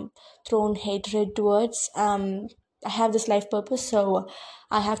being thrown hatred towards. I have this life purpose, so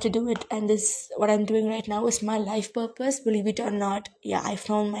I have to do it. And this, what I'm doing right now, is my life purpose. Believe it or not, yeah, I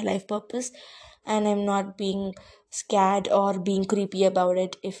found my life purpose, and I'm not being scared or being creepy about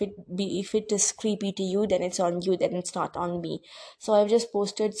it. If it is creepy to you, then it's on you. Then it's not on me. So I've just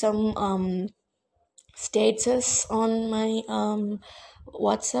posted some statuses on my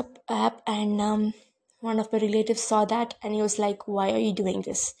WhatsApp app, and one of my relatives saw that, and he was like, "Why are you doing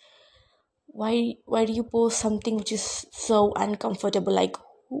this? Why do you post something which is so uncomfortable? Like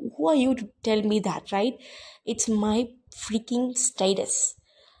who are you to tell me that, right? It's my freaking status,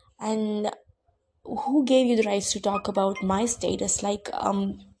 and who gave you the rights to talk about my status? Like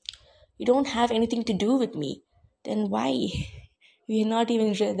you don't have anything to do with me. Then why? We're not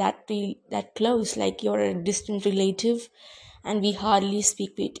even that close. Like you're a distant relative, and we hardly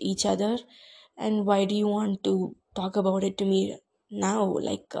speak with each other. And why do you want to talk about it to me now?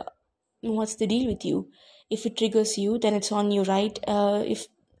 Like what's the deal with you? If it triggers you, then it's on you, right? If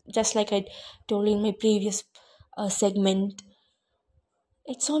just like I told in my previous segment,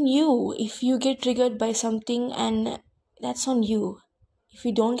 it's on you. If you get triggered by something, and that's on you. If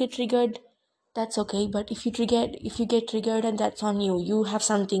you don't get triggered, that's okay. But if you get triggered, and that's on you. You have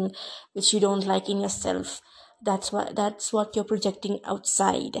something which you don't like in yourself. That's what you're projecting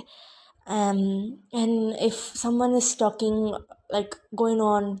outside. And if someone is talking, like going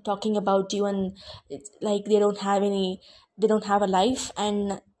on talking about you, and it's like they don't have a life.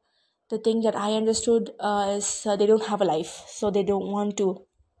 And the thing that I understood is they don't have a life, so they want to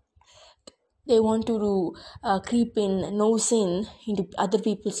creep in, nose in into other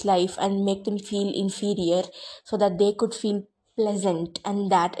people's life and make them feel inferior so that they could feel pleasant. And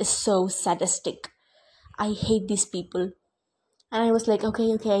that is so sadistic. I hate these people. And I was like,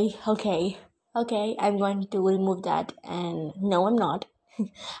 okay, I'm going to remove that. And no, I'm not.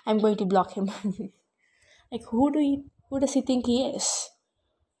 I'm going to block him. Like, who does he think he is?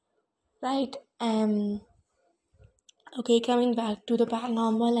 Right? Okay, coming back to the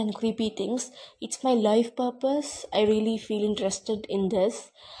paranormal and creepy things, it's my life purpose. I really feel interested in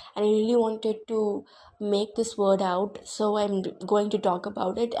this, and I really wanted to make this word out. So I'm going to talk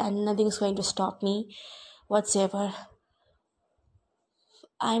about it, and nothing's going to stop me whatsoever.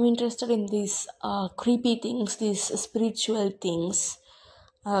 I'm interested in these creepy things, these spiritual things.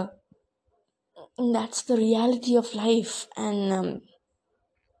 Uh, that's the reality of life, and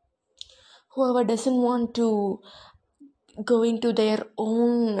whoever doesn't want to go into their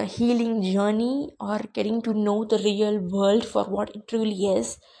own healing journey or getting to know the real world for what it truly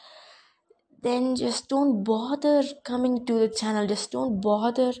is, then just don't bother coming to the channel. Just don't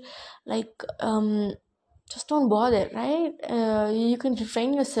bother, like just don't bother, right? You can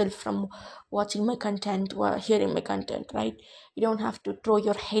refrain yourself from watching my content or hearing my content, right? You don't have to throw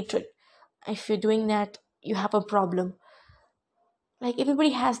your hatred. If you're doing that, you have a problem. Like everybody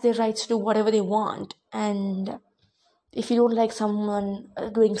has their rights to do whatever they want, and if you don't like someone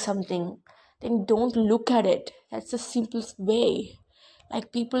doing something, then don't look at it. That's the simplest way.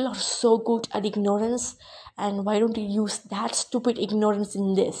 Like people are so good at ignorance, and why don't you use that stupid ignorance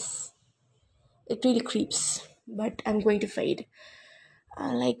in this? It really creeps. But I'm going to fade.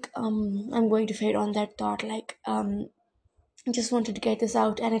 I'm going to fade on that thought. I just wanted to get this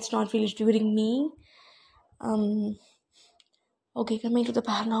out, and it's not really triggering me. Um, okay, coming to the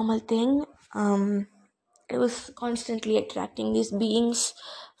paranormal thing. I was constantly attracting these beings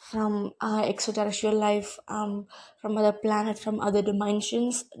from extraterrestrial life, from other planets, from other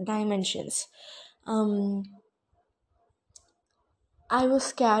dimensions. Um, I was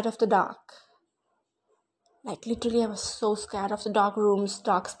scared of the dark. Like literally, I was so scared of the dark rooms,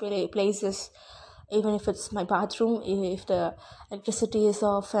 places. Even if it's my bathroom, if the electricity is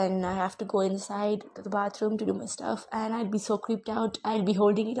off and I have to go inside to the bathroom to do my stuff, and I'd be so creeped out, I'll be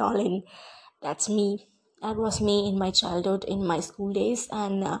holding it all in. That's me. That was me in my childhood, in my school days,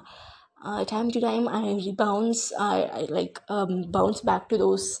 and time to time I rebounds. I like bounce back to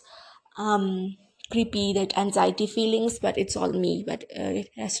those um, creepy, that anxiety feelings. But it's all me. But it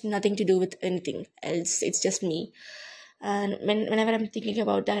has nothing to do with anything else. It's just me. And whenever I'm thinking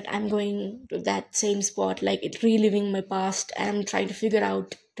about that, I'm going to that same spot, like it reliving my past, and I'm trying to figure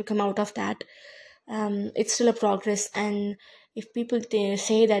out to come out of that. It's still a progress, and if people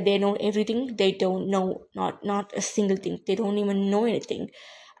say that they know everything, they don't know not a single thing. They don't even know anything,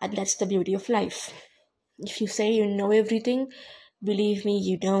 and that's the beauty of life. If you say you know everything, believe me,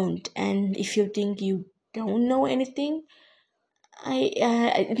 you don't. And if you think you don't know anything,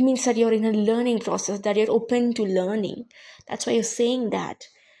 it means that you're in a learning process, that you're open to learning. That's why you're saying that.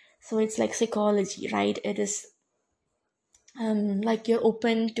 So it's like psychology, right? It is like you're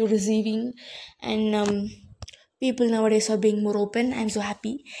open to receiving, and people nowadays are being more open. I'm so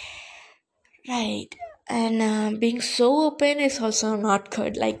happy, right? And being so open is also not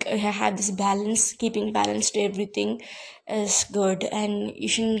good. Like I have this balance, keeping balance to everything is good, and you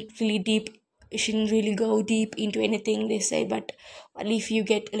shouldn't really go deep into anything they say, but only if you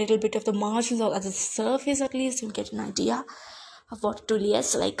get a little bit of the margins or at the surface, at least you'll get an idea of what it truly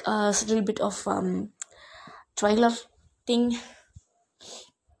is. Like a little bit of trailer thing.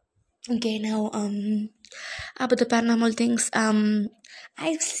 Okay, now about the paranormal things,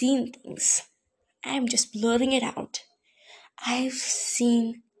 I've seen things. I'm just blurring it out. I've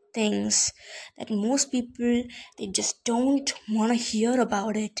seen things that most people, they just don't want to hear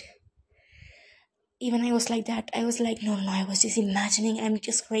about it. Even I was like that. I was like, no, I was just imagining. I'm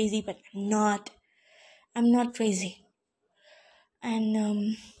just crazy, but I'm not. I'm not crazy.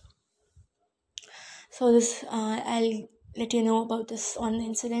 And so this, I'll let you know about this one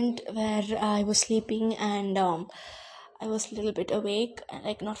incident where I was sleeping, and I was a little bit awake,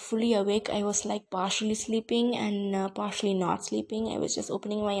 like not fully awake. I was like partially sleeping and partially not sleeping. I was just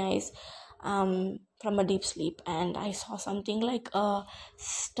opening my eyes from a deep sleep, and I saw something like a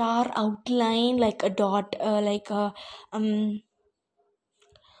star outline, like a dot, like a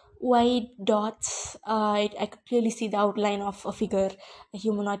white dots. I could clearly see the outline of a figure, a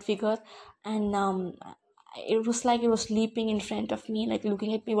humanoid figure, and it was like it was leaping in front of me, like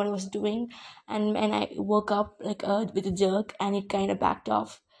looking at me what I was doing, and I woke up like with a jerk, and it kind of backed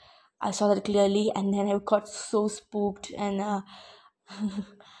off. I saw that clearly, and then I got so spooked, and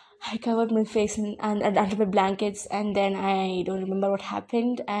I covered my face and under my blankets, and then I don't remember what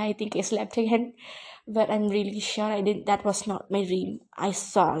happened. I think I slept again, but I'm really sure I did. That was not my dream. I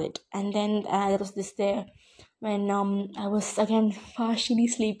saw it, and then there was this there when I was again partially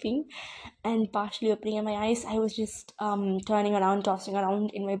sleeping and partially opening my eyes. I was just turning around, tossing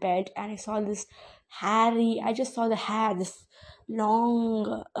around in my bed, and I saw this hairy. I just saw the hair, this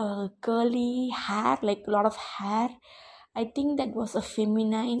long, curly hair, like a lot of hair. I think that was a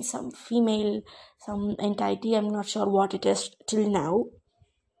feminine, some female, some entity. I'm not sure what it is till now,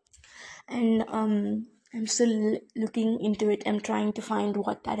 and I'm still looking into it. I'm trying to find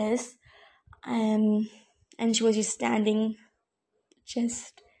what that is. Um, and she was just standing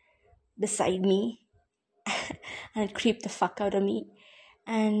just beside me, and it creeped the fuck out of me.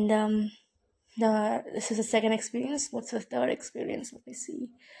 And this is the second experience. What's the third experience? Let me see.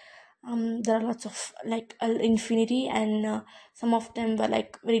 There are lots of like infinity, and some of them were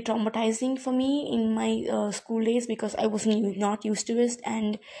like very traumatizing for me in my school days, because I was not used to it,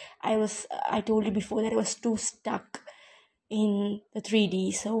 and I told you before that I was too stuck in the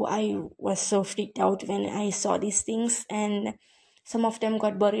 3D, so I was so freaked out when I saw these things, and some of them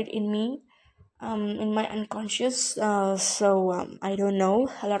got buried in me, in my unconscious. So I don't know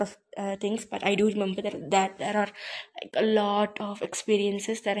a lot of things, but I do remember that there are like a lot of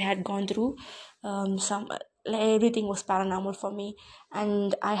experiences that I had gone through. Some like, everything was paranormal for me,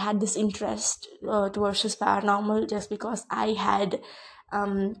 and I had this interest towards this paranormal just because I had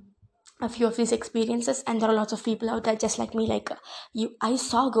um a few of these experiences, and there are lots of people out there just like me, like you. I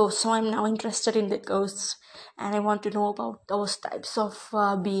saw ghosts, so I'm now interested in the ghosts, and I want to know about those types of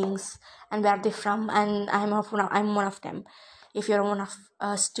beings and where they're from, and I'm one of them. If you're one of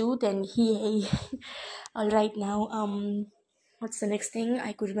us too, then yay. All right, now what's the next thing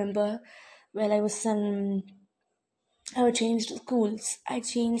I could remember? Well, I changed schools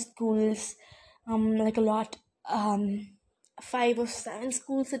like a lot, 5 or 7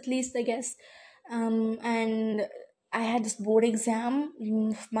 schools at least, I guess. And I had this board exam,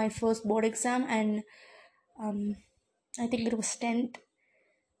 my first board exam, and um I think it was 10th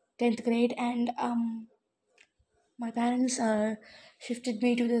grade, and my parents shifted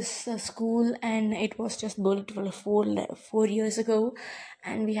me to this school, and it was just built for 4 years ago,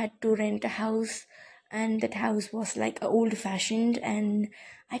 and we had to rent a house, and that house was like old fashioned, and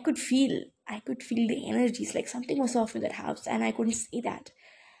I could feel the energies, like something was off in that house, and I couldn't see that.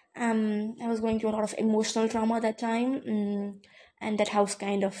 I was going through a lot of emotional trauma that time, and that house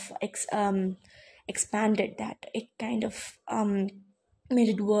kind of expanded that. It kind of made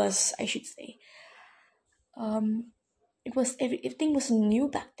it worse, I should say. um everything was new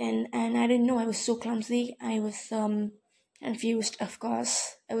back then, and I didn't know. I was so clumsy. I was confused, of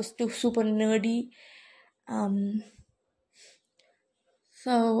course. I was too super nerdy. um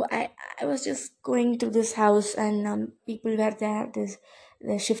so I was just going to this house, and people were there.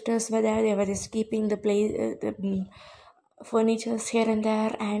 The shifters were there. They were just keeping the place, the furnitures here and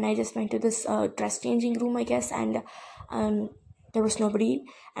there. And I just went to this dress changing room, I guess, and um, there was nobody.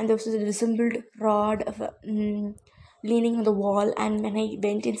 And there was a disassembled rod of leaning on the wall. And when I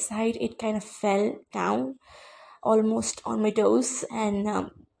went inside, it kind of fell down almost on my toes,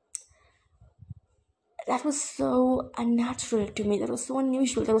 and that was so unnatural to me. That was so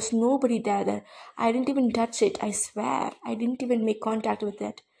unusual. There was nobody there. I didn't even touch it. I swear, I didn't even make contact with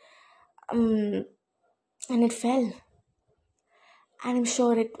it. Um, and it fell. And I'm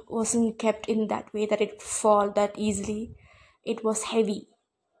sure it wasn't kept in that way that it fall that easily. It was heavy.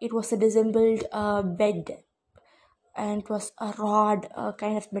 It was a disassembled bed, and it was a rod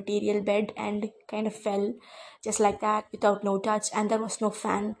kind of material bed, and it kind of fell just like that without no touch. And there was no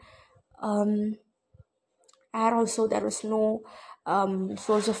fan. Um, Air also, there was no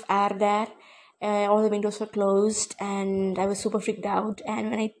source of air there. All the windows were closed, and I was super freaked out. And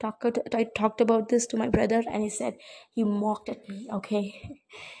when I talked about this to my brother, and he said, he mocked at me. Okay,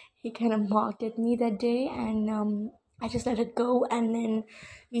 he kind of mocked at me that day, and I just let it go. And then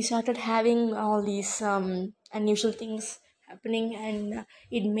we started having all these unusual things happening, and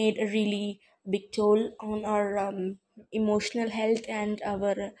it made a really big toll on our emotional health and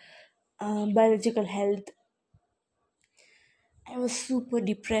our biological health. I was super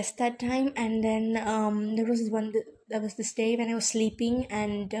depressed that time. And then there was this day when I was sleeping,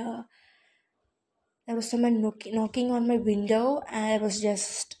 and there was someone knocking on my window. I was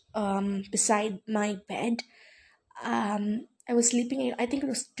just beside my bed. I was sleeping. I think it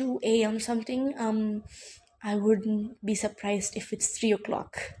was 2 a.m. something. I wouldn't be surprised if it's 3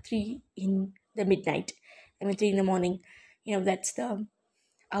 o'clock, 3 in the midnight. I mean 3 in the morning. That's the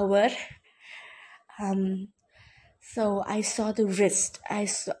hour. Um, So I saw the wrist. I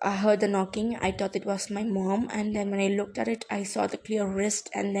heard the knocking. I thought it was my mom. And then when I looked at it, I saw the clear wrist.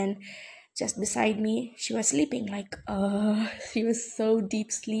 And then just beside me, she was sleeping. Like, she was so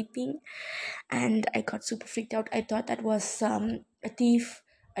deep sleeping. And I got super freaked out. I thought that was a thief,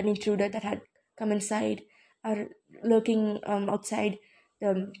 an intruder that had come inside or lurking outside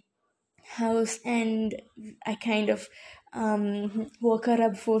the house. And I kind of woke her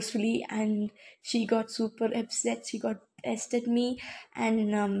up forcefully, and she got super upset. She got pissed at me,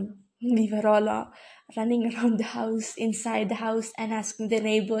 and we were all running around the house, inside the house, and asking the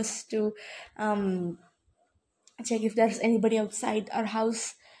neighbors to check if there's anybody outside our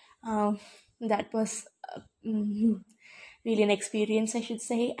house. That was really an experience, I should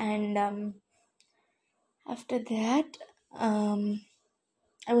say. And after that, um,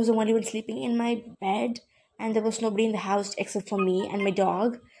 I was the only one sleeping in my bed, and there was nobody in the house except for me and my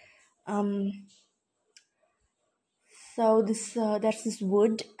dog. Um, so there's this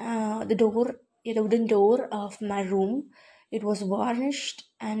the wooden door of my room. It was varnished,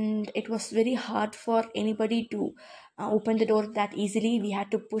 and it was very hard for anybody to open the door that easily. We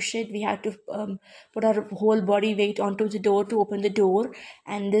had to push it. We had to put our whole body weight onto the door to open the door,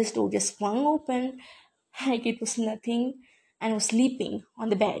 and this door just swung open like it was nothing, and was sleeping on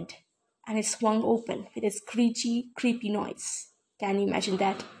the bed, and it swung open with a screechy, creepy noise. Can you imagine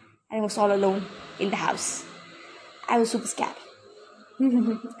that? And I was all alone in the house. I was super scared.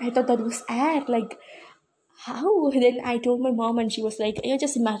 I thought that was air. Like, how? Then I told my mom, and she was like, "You're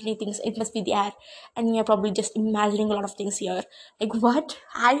just imagining things. It must be the air, and you're probably just imagining a lot of things here." Like, what?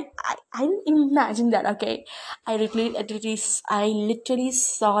 I didn't imagine that. Okay, I literally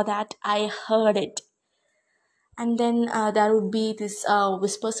saw that. I heard it. And then there would be this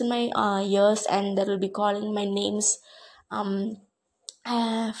whispers in my ears, and that will be calling my names. um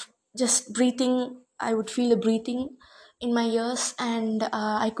uh, just breathing. I would feel a breathing in my ears, and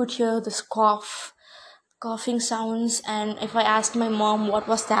I could hear this coughing sounds. And if I asked my mom what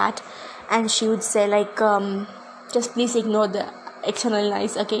was that, and she would say like, just please ignore the external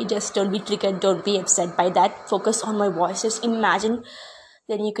noise. Okay, just don't be triggered, don't be upset by that, focus on my voice, just imagine.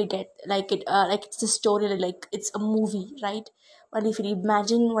 Then you could get like it, like it's a story, like it's a movie, right? But if you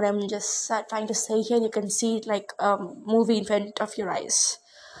imagine what I'm just trying to say here, you can see it like a movie in front of your eyes.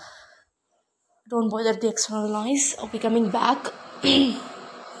 Don't bother the external noise. Okay, coming back.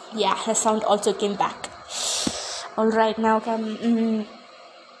 Yeah, the sound also came back. All right, now come.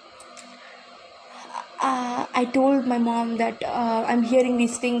 I told my mom that I'm hearing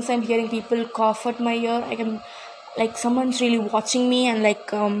these things. I'm hearing people cough at my ear. I can, like, someone's really watching me and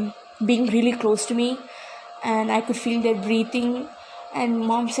like being really close to me, and I could feel their breathing. And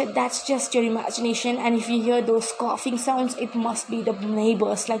mom said that's just your imagination. And if you hear those coughing sounds, it must be the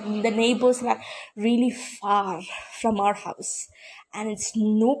neighbors. Like the neighbors are really far from our house, and it's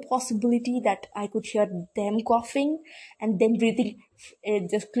no possibility that I could hear them coughing and them breathing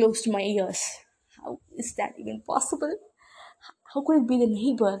just close to my ears. How is that even possible? How could it be the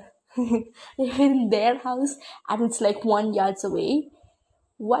neighbor? They're in their house and it's like 1 yard away.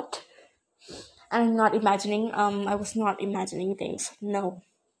 What? I'm not imagining. I was not imagining things. No,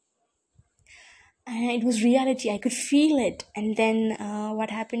 and it was reality. I could feel it. And then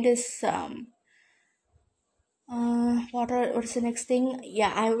what happened is what's the next thing?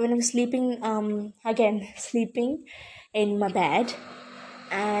 Yeah, I when I was sleeping again sleeping in my bed,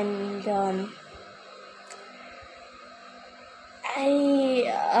 and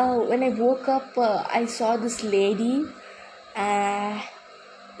I when I woke up, I saw this lady. Uh,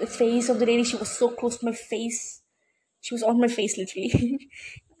 the face of the lady, she was so close to my face. She was on my face, literally.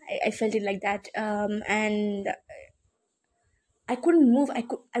 I felt it like that. And I couldn't move.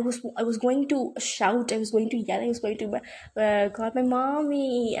 I was going to shout. I was going to yell. I was going to call my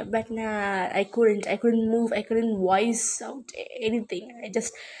mommy, but nah, I couldn't. I couldn't move. I couldn't voice out anything.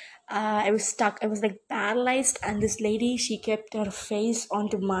 I was stuck. I was like paralyzed. And this lady, she kept her face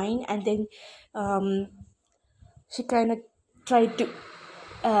onto mine, and then um, she kind of tried to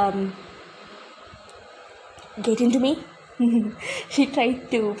um, get into me. She tried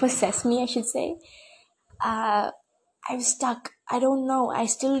to possess me, I should say. Uh, I was stuck. I don't know. I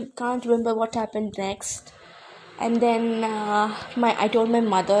still can't remember what happened next. And then I told my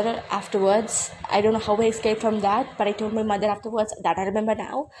mother afterwards. I don't know how I escaped from that, but I told my mother afterwards. That I remember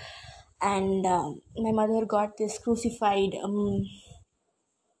now. And my mother got this crucified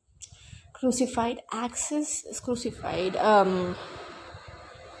axis, crucified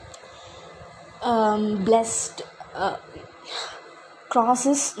blessed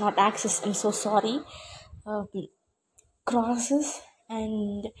crosses, not axis. I'm so sorry. Um, Crosses,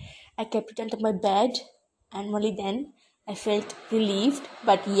 and I kept it under my bed, and only then I felt relieved.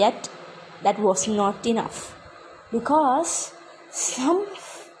 But yet, that was not enough because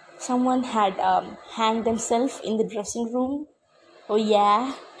someone had hanged themselves in the dressing room. Oh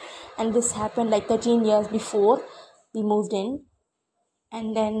yeah, and this happened like 13 years before we moved in,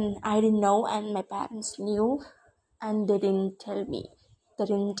 and then I didn't know, and my parents knew, and they didn't tell me. They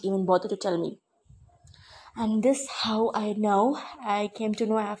didn't even bother to tell me. And this how I know. I came to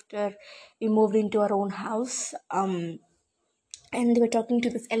know after we moved into our own house. And they were talking to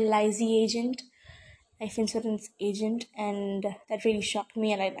this LIC agent, life insurance agent, and that really shocked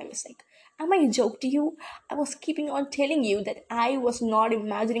me. And I was like, am I a joke to you? I was keeping on telling you that I was not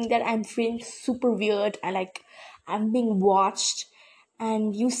imagining that. I'm feeling super weird and like I'm being watched.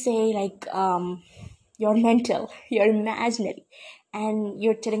 And you say like you're mental, you're imaginary, and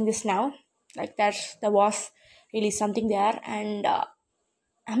you're telling this now. Like there was really something there. And am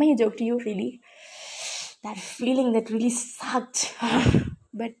I a joke to you, really? That feeling that really sucked.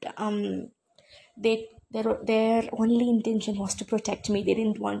 But their only intention was to protect me. They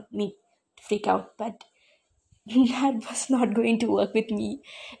didn't want me to freak out, but that was not going to work with me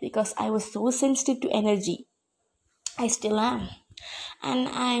because I was so sensitive to energy. I still am, and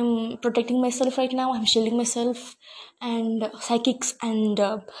I'm protecting myself right now. I'm shielding myself, and psychics and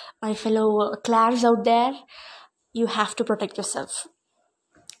my fellow clars out there, you have to protect yourself.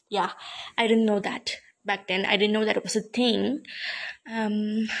 Yeah, I didn't know that back then. I didn't know that it was a thing.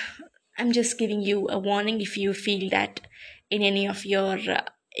 um I'm just giving you a warning if you feel that in any of your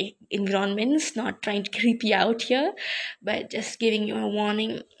environments. Not trying to creep you out here, but just giving you a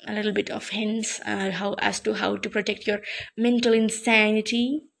warning, a little bit of hints how as to how to protect your mental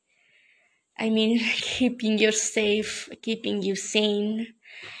insanity. I mean, keeping you safe, keeping you sane.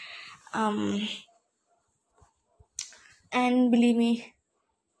 um and believe me,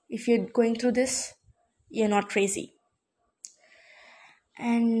 if you're going through this, you're not crazy.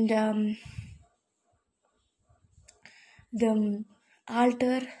 And the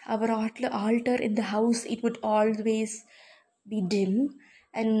our altar in the house, it would always be dim.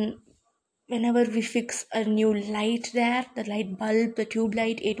 And whenever we fix a new light there, the light bulb, the tube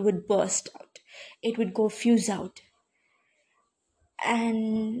light, it would burst out, it would go fuse out.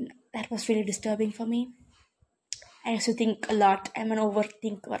 And that was really disturbing for me. I used to think a lot. I'm an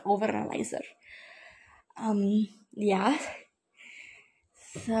overthinker, overanalyzer. Yeah.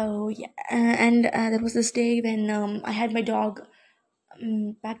 So yeah, and there was this day when I had my dog.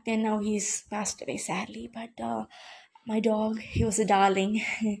 Back then, now he's passed away sadly, but my dog, he was a darling.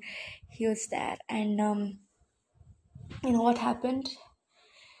 He was there, and you know what happened?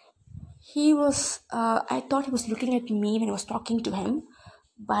 He was. I thought he was looking at me when I was talking to him,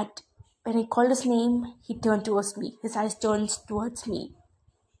 but when I called his name, he turned towards me. His eyes turned towards me,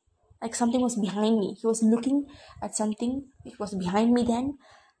 like something was behind me. He was looking at something. It was behind me then,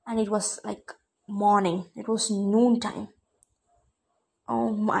 and it was like morning. It was noontime.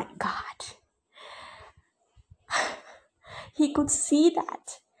 Oh my god! He could see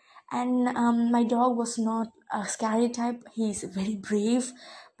that. And my dog was not a scary type. He's very brave.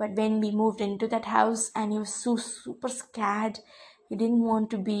 But when we moved into that house, and he was so super scared, he didn't want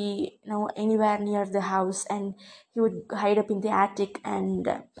to be, anywhere near the house, and he would hide up in the attic. And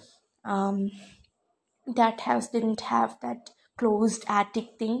um, that house didn't have that closed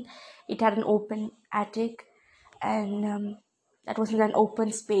attic thing. It had an open attic, and that was in an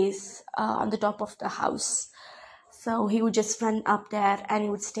open space on the top of the house. So he would just run up there, and he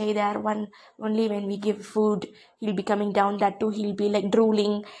would stay there. Only when we give food, he'll be coming down. That too, he'll be like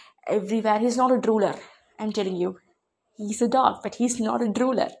drooling everywhere. He's not a drooler, I'm telling you. He's a dog, but he's not a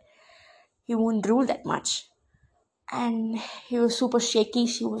drooler. He won't drool that much. And he was super shaky.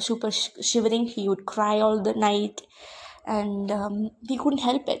 He was super shivering. He would cry all the night, and we couldn't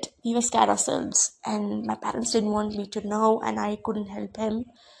help it. We were scared ourselves, and my parents didn't want me to know, and I couldn't help him.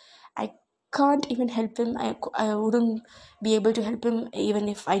 I can't even help him. I wouldn't be able to help him even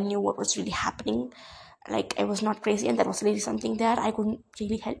if I knew what was really happening. Like, I was not crazy and there was really something there. I couldn't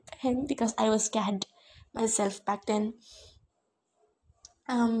really help him because I was scared myself back then.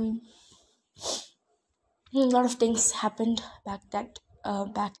 Um, a lot of things happened back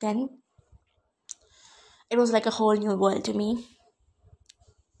then. It was like a whole new world to me.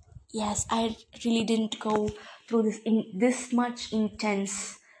 Yes, I really didn't go through this much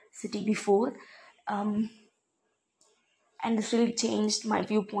intensity before. Um, and this really changed my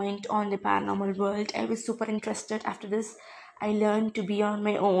viewpoint on the paranormal world. I was super interested after this. I learned to be on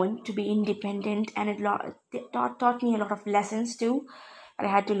my own, to be independent, and it taught me a lot of lessons too that I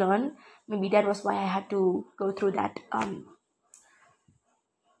had to learn. Maybe that was why I had to go through that.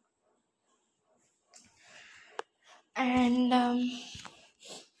 And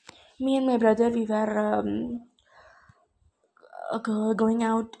me and my brother, we were going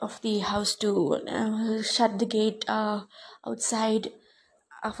out of the house to shut the gate outside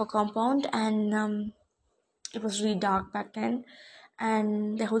of a compound, and it was really dark back then,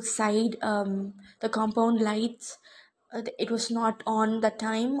 and the whole side, the compound lights, it was not on that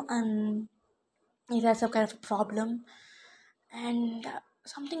time, and it had some kind of a problem. And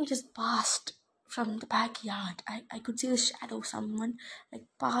something just passed from the backyard. I could see the shadow of someone like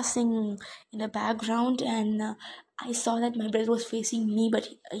passing in the background, and I saw that my brother was facing me, but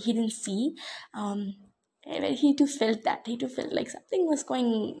he didn't see. And he too felt that. He too felt like something was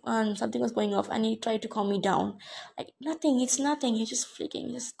going on, something was going off, and he tried to calm me down. Like, nothing, it's nothing, you're just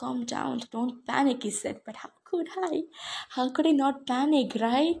freaking, just calm down, don't panic, he said. But how could I? How could I not panic,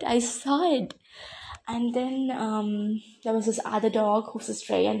 right? I saw it. And then there was this other dog who's a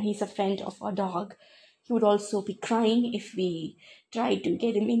stray, and he's a friend of our dog. He would also be crying if we tried to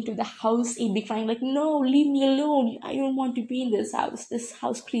get him into the house. He'd be crying like, "No, leave me alone. I don't want to be in this house. This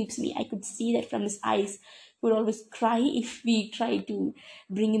house creeps me." I could see that from his eyes. He would always cry if we tried to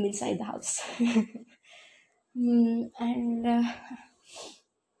bring him inside the house. And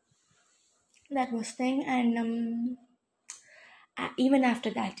that was thing. And even after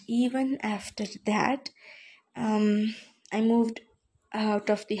that, I moved out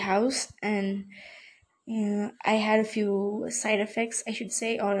of the house, and I had a few side effects, I should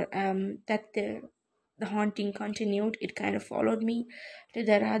say, or that the haunting continued. It kind of followed me to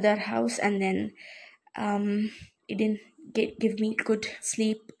the other house, and then it didn't give me good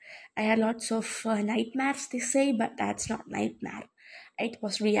sleep. I had lots of nightmares, they say, but that's not nightmare. It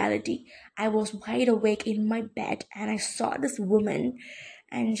was reality. I was wide awake in my bed, and I saw this woman,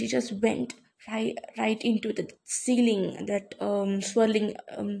 and she just went right into the ceiling, that swirling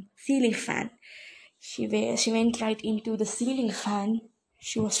ceiling fan. She went right into the ceiling fan.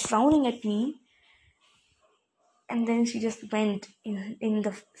 She was frowning at me, and then she just went in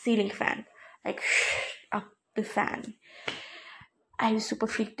the ceiling fan, like up the fan. I was super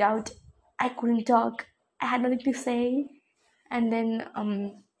freaked out. I couldn't talk. I had nothing to say. And then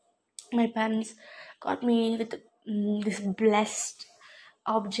my parents got me with this blessed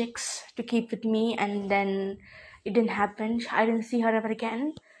objects to keep with me, and then It didn't happen. I didn't see her ever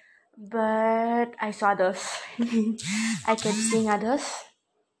again. But I saw others. I kept seeing other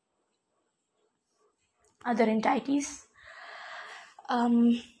entities.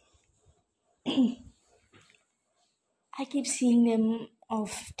 Um, I keep seeing them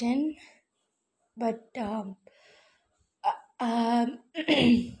often, but um,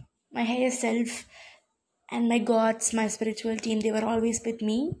 my higher self and my gods, my spiritual team, they were always with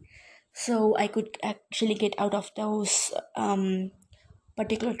me. So I could actually get out of those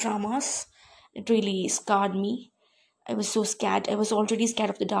particular traumas. It really scarred me. I was so scared. I was already scared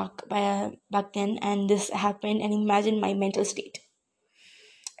of the dark back then, and this happened. And imagine my mental state.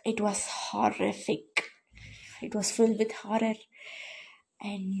 It was horrific. It was filled with horror,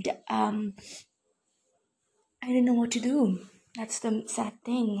 and I didn't know what to do. That's the sad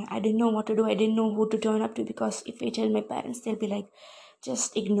thing. I didn't know what to do. I didn't know who to turn up to, because if I tell my parents, they'll be like,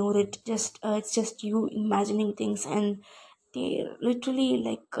 just ignore it. Just it's just you imagining things, and they literally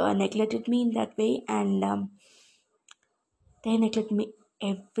neglected me in that way, and they neglect me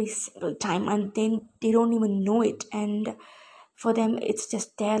every single time, and then they don't even know it, and for them it's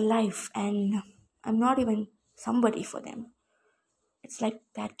just their life, and I'm not even somebody for them. It's like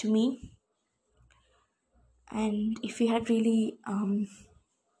that to me. And if you had really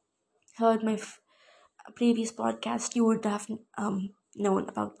heard my previous podcast, you would have known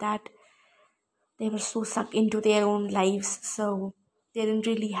about that. They were so sucked into their own lives, so they didn't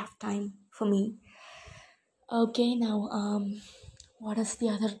really have time for me. Okay, now what is the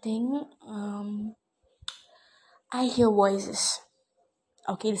other thing? I hear voices.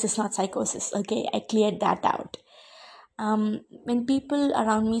 Okay, this is not psychosis. Okay, I cleared that out. When people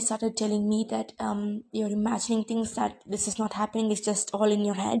around me started telling me that you're imagining things, that this is not happening, it's just all in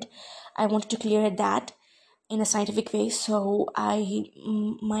your head, I wanted to clear that in a scientific way. So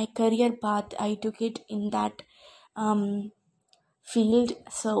my career path, I took it in that um, field.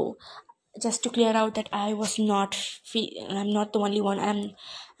 So just to clear out that I was not I'm not the only one, and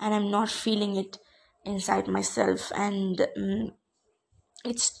I'm not feeling it inside myself, and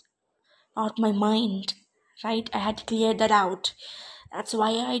it's not my mind, right? I had cleared that out. That's why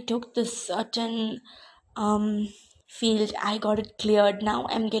I took this certain um field. I got it cleared. Now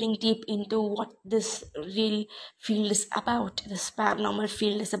I'm getting deep into what this real field is about, this paranormal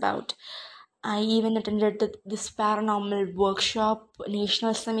field is about. I even attended this paranormal workshop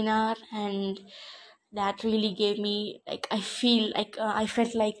national seminar, and that really gave me, like, I felt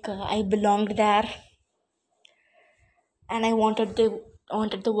like I belonged there, and I wanted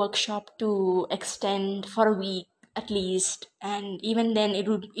the workshop to extend for a week at least, and even then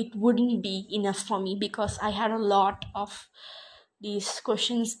it wouldn't be enough for me, because I had a lot of these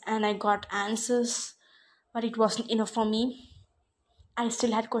questions and I got answers, but it wasn't enough for me. I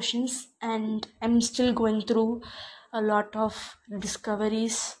still had questions, and I'm still going through a lot of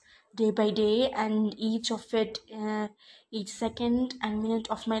discoveries day by day, and each of it, each second and minute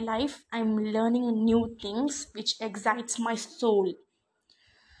of my life, I'm learning new things which excites my soul.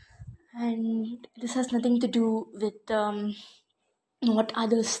 And this has nothing to do with what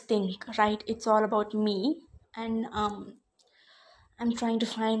others think, right? It's all about me, and I'm trying to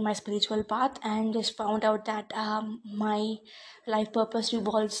find my spiritual path, and just found out that my life purpose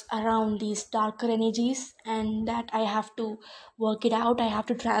revolves around these darker energies, and that I have to work it out. I have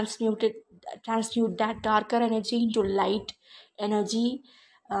to transmute that darker energy into light energy.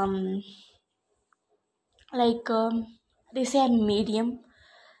 Um, like they say, I'm medium,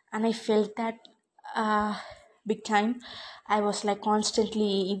 and I felt that uh, big time. I was like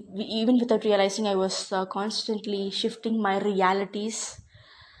constantly, even without realizing, I was constantly shifting my realities,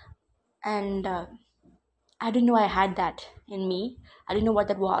 and I didn't know I had that in me. I didn't know what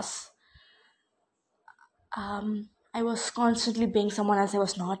that was. I was constantly being someone else I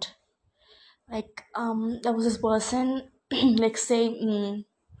was not. Like there was this person, like say,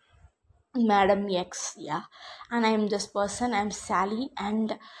 Madam X, yeah, and I'm this person. I'm Sally,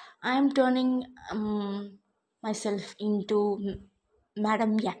 and I'm turning myself into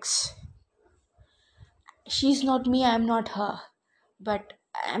Madam X. She's not me. I'm not her, but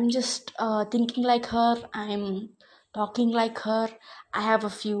I'm just thinking like her. I'm talking like her. I have a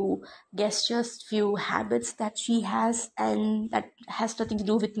few gestures, few habits that she has, and that has nothing to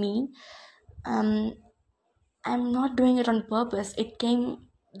do with me. Um, I'm not doing it on purpose. It came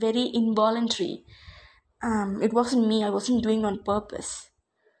very involuntary. It wasn't me. I wasn't doing on purpose.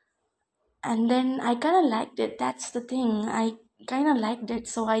 And then I kind of liked it. That's the thing. I kind of liked it,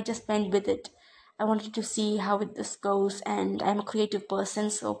 so I just went with it. I wanted to see how this goes, and I'm a creative person,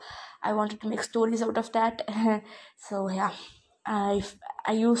 so I wanted to make stories out of that. So yeah, I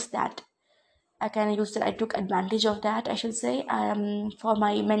I used that. I kind of used it. I took advantage of that, I should say, for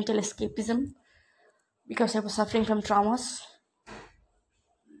my mental escapism because I was suffering from traumas.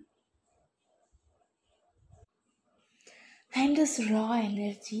 And this raw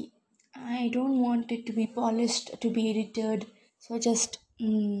energy, I don't want it to be polished, to be edited. So just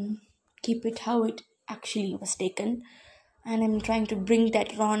keep it how it actually was taken. And I'm trying to bring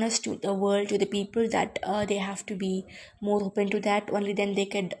that rawness to the world, to the people, that they have to be more open to that. Only then they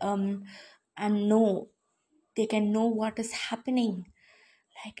can and know they can know what is happening.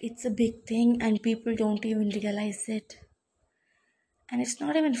 Like it's a big thing, and people don't even realize it. And it's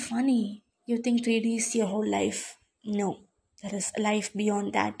not even funny. You think 3D is your whole life. No, there is a life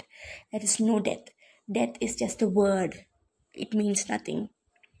beyond that. There is no death. Death is just a word, it means nothing.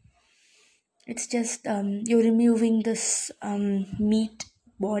 It's just you're removing this meat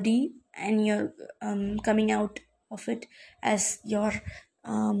body and you're coming out of it as your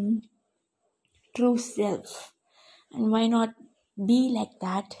um, true self. And why not be like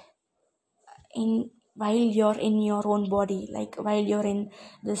that in while you're in your own body, like while you're in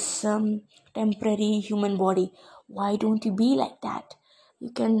this temporary human body? Why don't you be like that?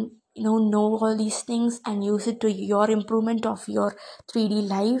 You can know all these things and use it to your improvement of your 3D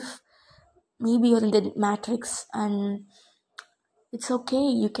life. Maybe you're in the matrix, and it's okay.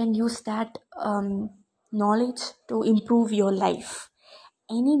 You can use that knowledge to improve your life.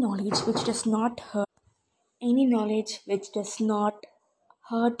 Any knowledge which does not hurt any knowledge which does not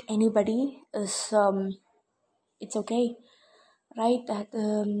hurt anybody is it's okay, right? That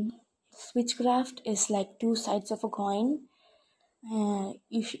switchcraft is like two sides of a coin. The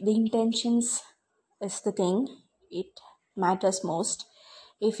intentions is the thing, it matters most.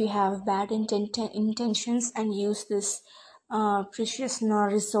 If you have bad intentions and use this precious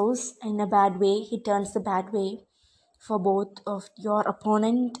resource in a bad way, it turns the bad way for both of your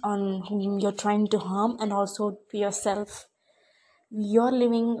opponent on whom you're trying to harm and also to yourself. We are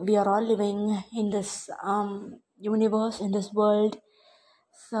all living in this universe, in this world.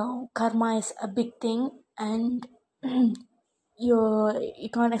 So karma is a big thing, and you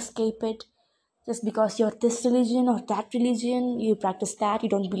can't escape it. Just because you're this religion or that religion, you practice that, you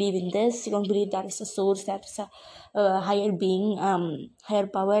don't believe in this, you don't believe that is a source, that is a higher being, higher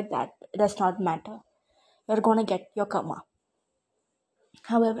power, that does not matter. You're gonna get your karma.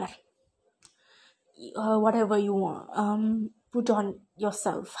 However, whatever you want, put on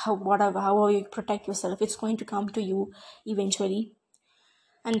yourself, however you protect yourself, it's going to come to you eventually.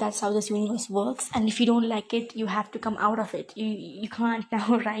 And that's how this universe works. And if you don't like it, you have to come out of it. You can't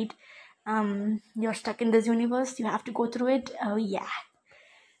now, right? You're stuck in this universe, you have to go through it. Oh yeah.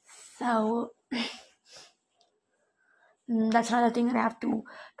 So that's another thing that I have to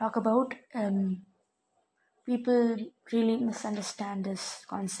talk about. People really misunderstand this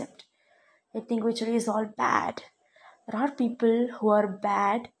concept. They think witchery is all bad. There are people who are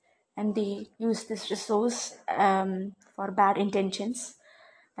bad and they use this resource for bad intentions.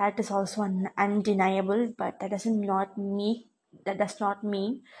 That is also undeniable, but that does not mean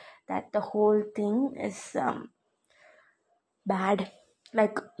that the whole thing is bad.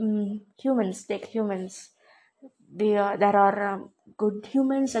 Like humans, take humans. There are good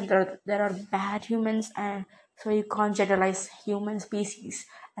humans and there are bad humans, and so you can't generalize human species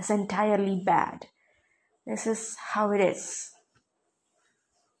as entirely bad. This is how it is.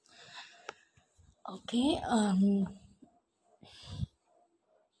 Okay.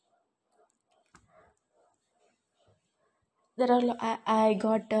 There are I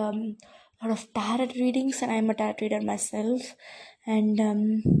got a lot of tarot readings, and I'm a tarot reader myself, and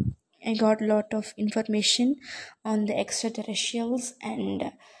I got a lot of information on the extraterrestrials,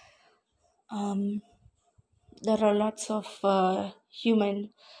 and um, there are lots of humans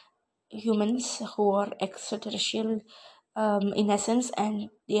who are extraterrestrial in essence, and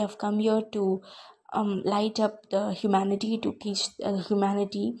they have come here to light up the humanity, to teach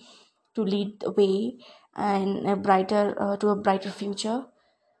humanity, to lead the way and a brighter to a brighter future.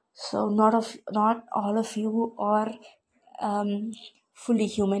 So not all of you are um, fully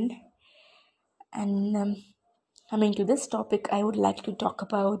human. And coming to this topic, I would like to talk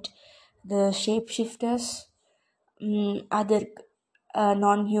about the shapeshifters, other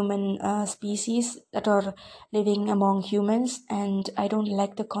non-human species that are living among humans. And I don't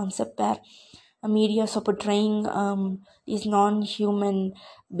like the concept where media are portraying these non-human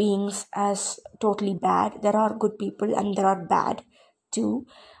beings as totally bad. There are good people and there are bad too.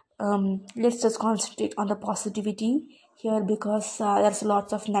 Let's just concentrate on the positivity here, because there's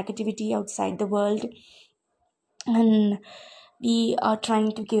lots of negativity outside the world, and we are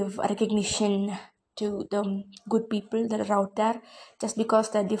trying to give recognition to the good people that are out there. Just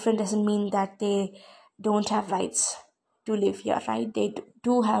because they're different doesn't mean that they don't have rights to live here, right? They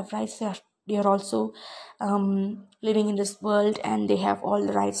do have rights. They are also living in this world, and they have all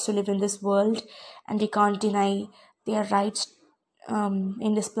the rights to live in this world, and we can't deny their rights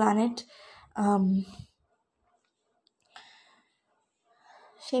in this planet. um,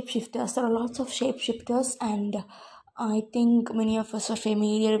 Shapeshifters, there are lots of shapeshifters, and I think many of us are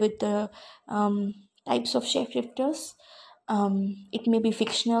familiar with the types of shapeshifters. It may be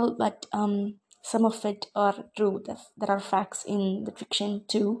fictional, but some of it are true. There are facts in the fiction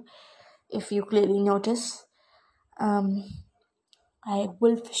too, if you clearly notice. um, I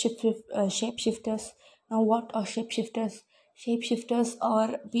wolf shapeshifters. Now, what are shapeshifters? Shapeshifters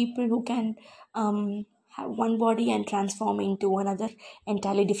are people who can have one body and transform into another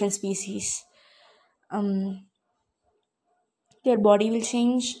entirely different species. Um, their body will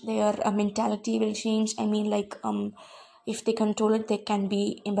change, their mentality will change. I mean, like, if they control it, they can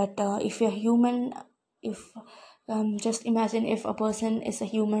be. But if you're human, if just imagine if a person is a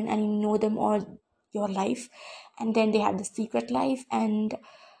human and you know them all your life, and then they have the secret life, and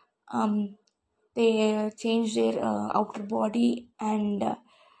um, they change their outer body, and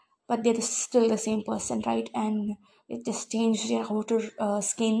but they're still the same person, right? And they just change their outer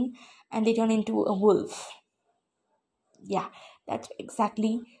skin, and they turn into a wolf. Yeah, that's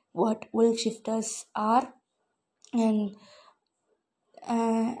exactly what wolf shifters are. And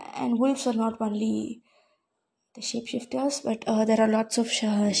wolves are not only the shapeshifters, but there are lots of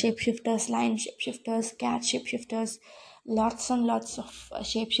shapeshifters, lion shapeshifters, cat shapeshifters, lots and lots of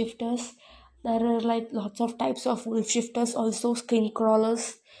shapeshifters. There are like lots of types of wolf shifters, also skin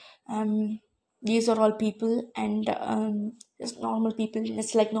crawlers. These are all people, and just normal people,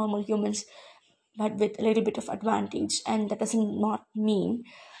 just like normal humans, but with a little bit of advantage. And that doesn't not mean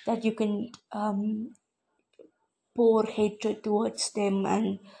that you can pour hatred towards them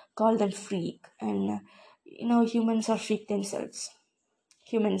and call them freak. And humans are freak themselves.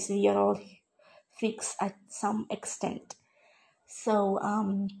 Humans, we are all freaks at some extent. So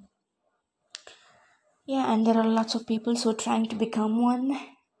yeah, and there are lots of people so trying to become one.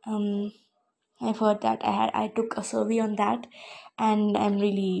 um I've heard that. I took a survey on that, and I'm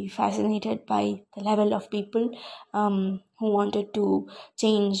really fascinated by the level of people who wanted to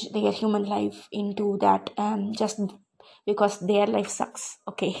change their human life into that, just because their life sucks.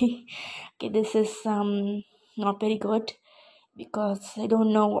 Okay, okay, this is not very good, because I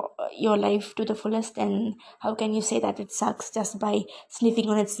don't know your life to the fullest, and how can you say that it sucks just by sniffing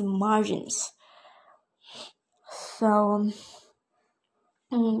on its margins? So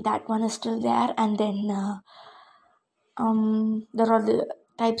that one is still there, and then there are the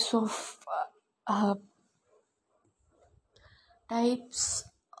types of uh, types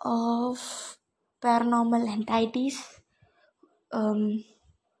of paranormal entities, um,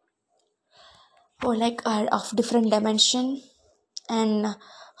 or like are of different dimension, and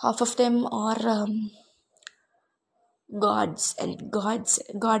half of them are gods and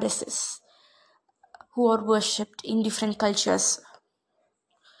goddesses who are worshipped in different cultures.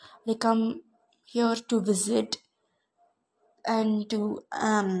 They come here to visit and to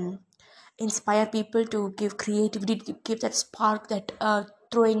inspire people, to give creativity, to give that spark, that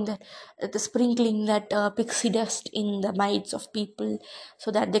throwing the sprinkling that pixie dust in the minds of people, so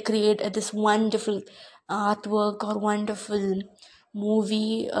that they create this wonderful artwork or wonderful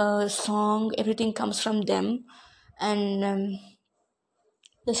movie, song. Everything comes from them, and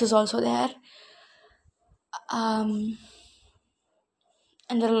this is also there. um,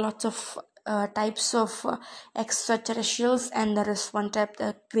 and there are lots of types of extraterrestrials, and there is one type,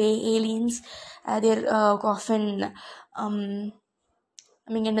 the gray aliens. They're often coming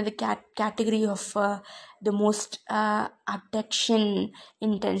under the category of the most abduction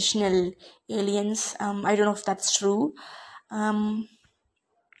intentional aliens. I don't know if that's true. um,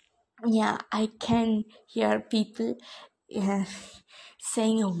 yeah, I can hear people uh,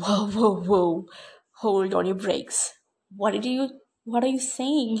 saying, whoa, whoa, whoa, hold on your brakes. What are you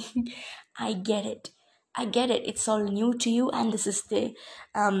saying? I get it. I get it. It's all new to you, and this is the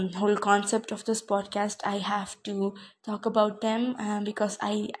whole concept of this podcast. I have to talk about them, because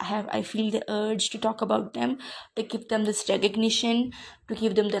I feel the urge to talk about them, to give them this recognition, to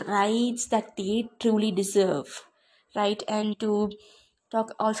give them the rights that they truly deserve, right? And to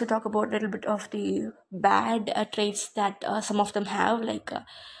talk about a little bit of the bad traits that some of them have. Like,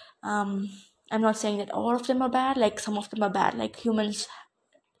 um, I'm not saying that all of them are bad. Like, some of them are bad. Like, humans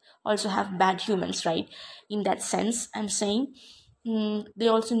also have bad humans, right? In that sense, I'm saying they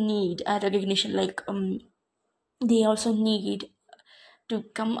also need a recognition. Like, they also need to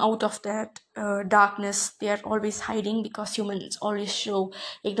come out of that darkness. They are always hiding because humans always show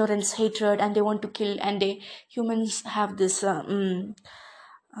ignorance, hatred, and they want to kill. And they humans have this uh,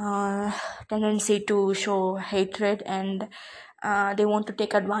 tendency to show hatred, and they want to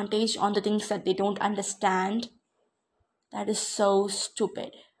take advantage on the things that they don't understand. That is so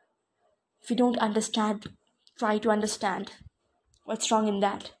stupid. If you don't understand, try to understand what's wrong in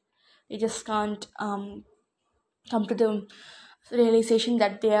that. They just can't come to the realization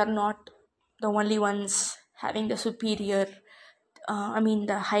that they are not the only ones having the superior,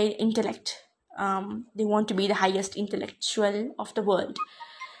 the high intellect. They want to be the highest intellectual of the world,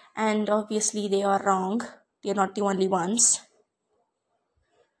 and obviously they are wrong. They are not the only ones,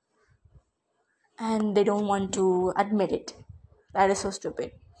 and they don't want to admit it. That is so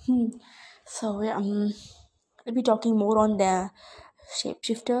stupid. So we'll be talking more on the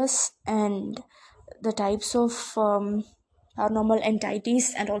shapeshifters and the types of paranormal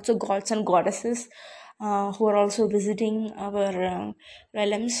entities, and also gods and goddesses who are also visiting our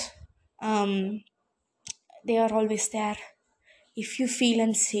realms. Um, they are always there. If you feel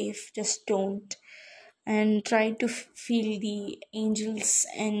unsafe, just don't. And try to feel the angels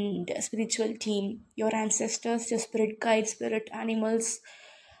and spiritual team, your ancestors, your spirit guides, spirit animals,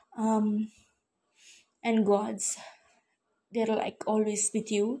 um, and gods. They're like always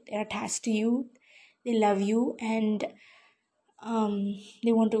with you, they're attached to you, they love you, and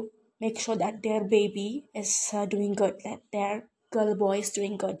they want to make sure that their baby is doing good, that their girl boy is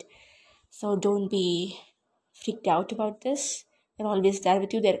doing good. So don't be freaked out about this. They're always there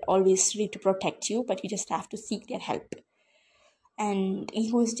with you, they're always ready to protect you, but you just have to seek their help. And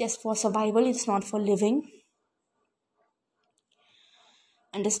ego is just for survival, it's not for living.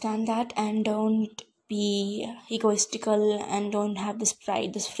 Understand that, and don't be egoistical, and don't have this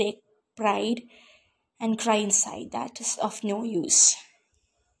pride, this fake pride, and cry inside. That is of no use.